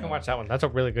is. back and watch that one. That's a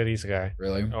really good isekai.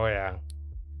 Really? Oh yeah.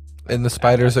 And the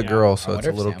spider's a Yeah. girl, I so it's wonder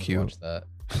a if little Sam's cute. watched that.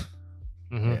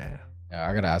 Mhm. Yeah. Yeah,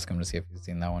 I gotta ask him to see if he's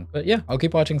seen that one. But yeah, I'll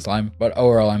keep watching Slime. But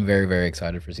overall, I'm very, very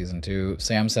excited for season 2.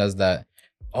 Sam says that.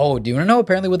 Oh, do you want to know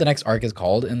apparently what the next arc is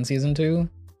called in season 2?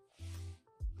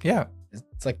 Yeah.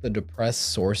 It's like the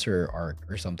depressed sorcerer arc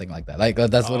or something like that. Like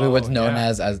that's literally what's Oh, known yeah.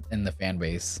 as in the fan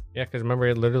base. Yeah, because remember,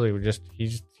 it literally would just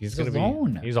he's gonna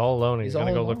alone. be he's all alone. And He's he's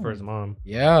gonna all go look for alone. his mom.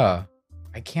 Yeah,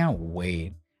 I can't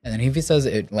wait. And then if he says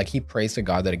it, like he prays to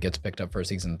God that it gets picked up for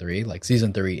season 3. Like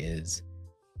season 3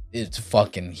 it's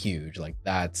fucking huge. Like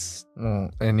that's Well,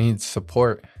 it needs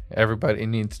support. Everybody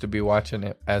needs to be watching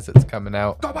it as it's coming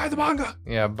out. Go buy the manga.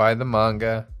 Yeah, buy the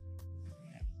manga.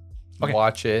 Okay.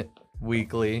 Watch it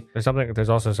weekly. There's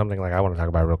also something like I want to talk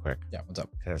about real quick yeah. What's up?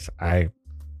 because I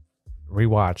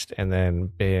rewatched and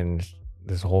then binged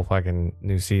this whole fucking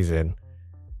new season.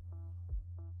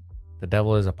 The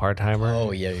Devil is a Part-Timer. Oh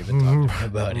yeah, you've been talking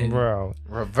about it. Bro.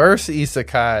 Reverse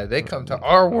isekai. They come to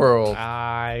our world.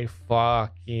 I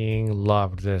fucking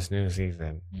loved this new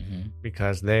season hmm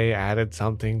because they added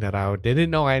something that I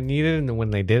didn't know I needed, and when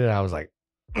they did it, I was like,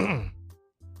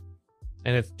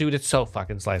 And it's so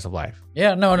fucking slice of life.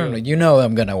 Yeah, no. You know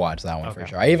I'm gonna watch that one for Okay.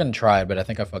 sure. I even tried, but I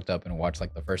think I fucked up and watched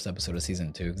like the first episode of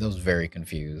season 2 because I was very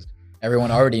confused.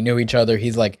 Everyone already knew each other.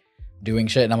 He's like doing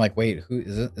shit, and I'm like, wait, who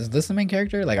is this the main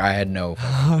character? Like I had no. So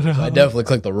I definitely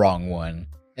clicked the wrong one.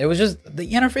 It was just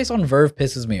the interface on Verve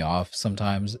pisses me off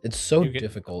sometimes. It's so You get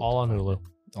difficult. All on Hulu.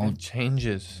 Don't It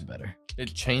changes. better.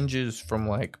 It changes from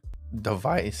like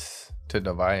device to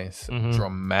device Mhm.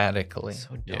 dramatically.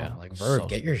 So dumb. Yeah, Like Verve, so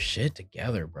get your shit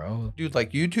together, bro. Dude,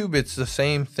 like YouTube, it's the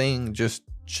same thing, just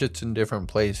shit's in different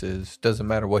places. Doesn't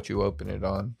matter what you open it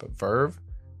on. But Verve,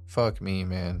 fuck me,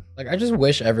 man. Like I just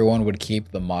wish everyone would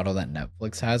keep the model that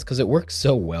Netflix has because it works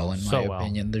so well in So my well.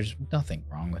 opinion. There's nothing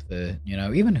wrong with it. You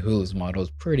know, even Hulu's model is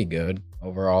pretty good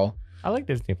overall. I like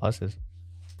Disney Pluses.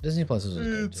 Disney Plus is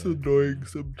good too. annoying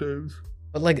sometimes.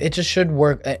 But like it just should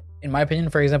work. In my opinion,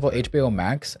 for example, HBO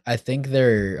Max, I think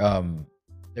their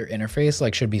interface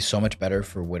like should be so much better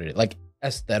for what it like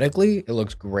aesthetically, it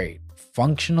looks great.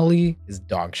 Functionally is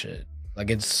dog shit. Like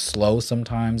it's slow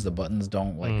sometimes. The buttons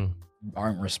don't like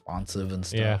aren't responsive and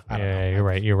stuff. Yeah, I don't know.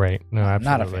 yeah, you're right. No, I'm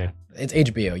not a absolutely. fan. It's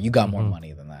HBO. You got more Mhm.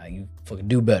 money than that. You fucking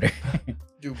do better.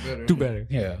 Do better. Do better.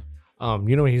 Yeah.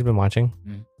 You know what he's been watching?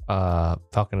 Mm.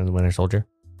 Falcon and the Winter Soldier.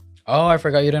 Oh, I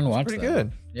forgot you didn't watch Pretty that.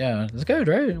 good. Yeah, it's good,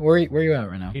 right? Where you at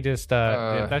right now? He just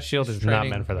that shield He's is not training-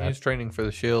 meant for that. He's training for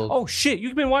the shield. Oh shit!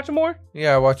 You've been watching more?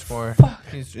 Yeah, I watched more. Fuck.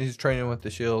 He's training with the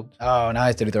shield. Oh,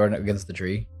 nice. Did he throw it against the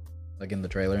tree, like in the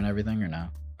trailer and everything, or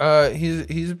no?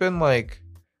 He's been like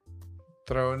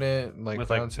throwing it, and, like With,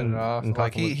 like, bouncing and- it off. and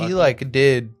Like talking with he Bucky? like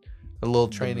did a little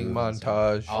training moves and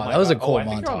montage. Oh, my that was a God. cool I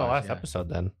think you're on the montage, last yeah. episode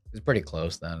then. It's pretty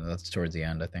close then. That's towards the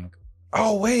end, I think.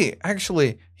 Oh wait,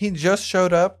 actually, he just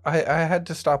showed up. I had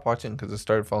to stop watching because I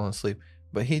started falling asleep.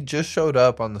 But he just showed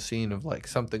up on the scene of like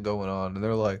something going on, and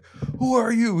they're like, "Who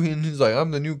are you?" And he's like,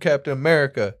 "I'm the new Captain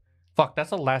America." Fuck,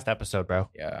 that's the last episode, bro.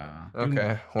 Yeah.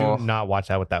 Okay, Do well, not watch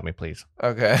that without me, please.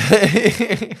 okay,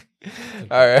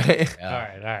 all right. Yeah.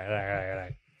 All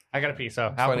right. I gotta pee.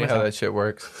 So Funny how that shit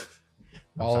works.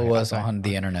 Follow us on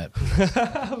the internet.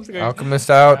 Alchemist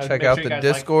out. Guys, Check make out sure the you guys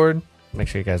like- Discord. Make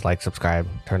sure you guys like, subscribe,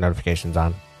 turn notifications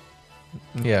on.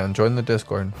 Yeah, and join the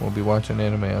Discord. We'll be watching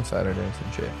anime on Saturdays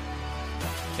and shit.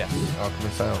 Yes.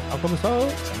 Alchemist out. Alchemist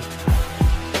out.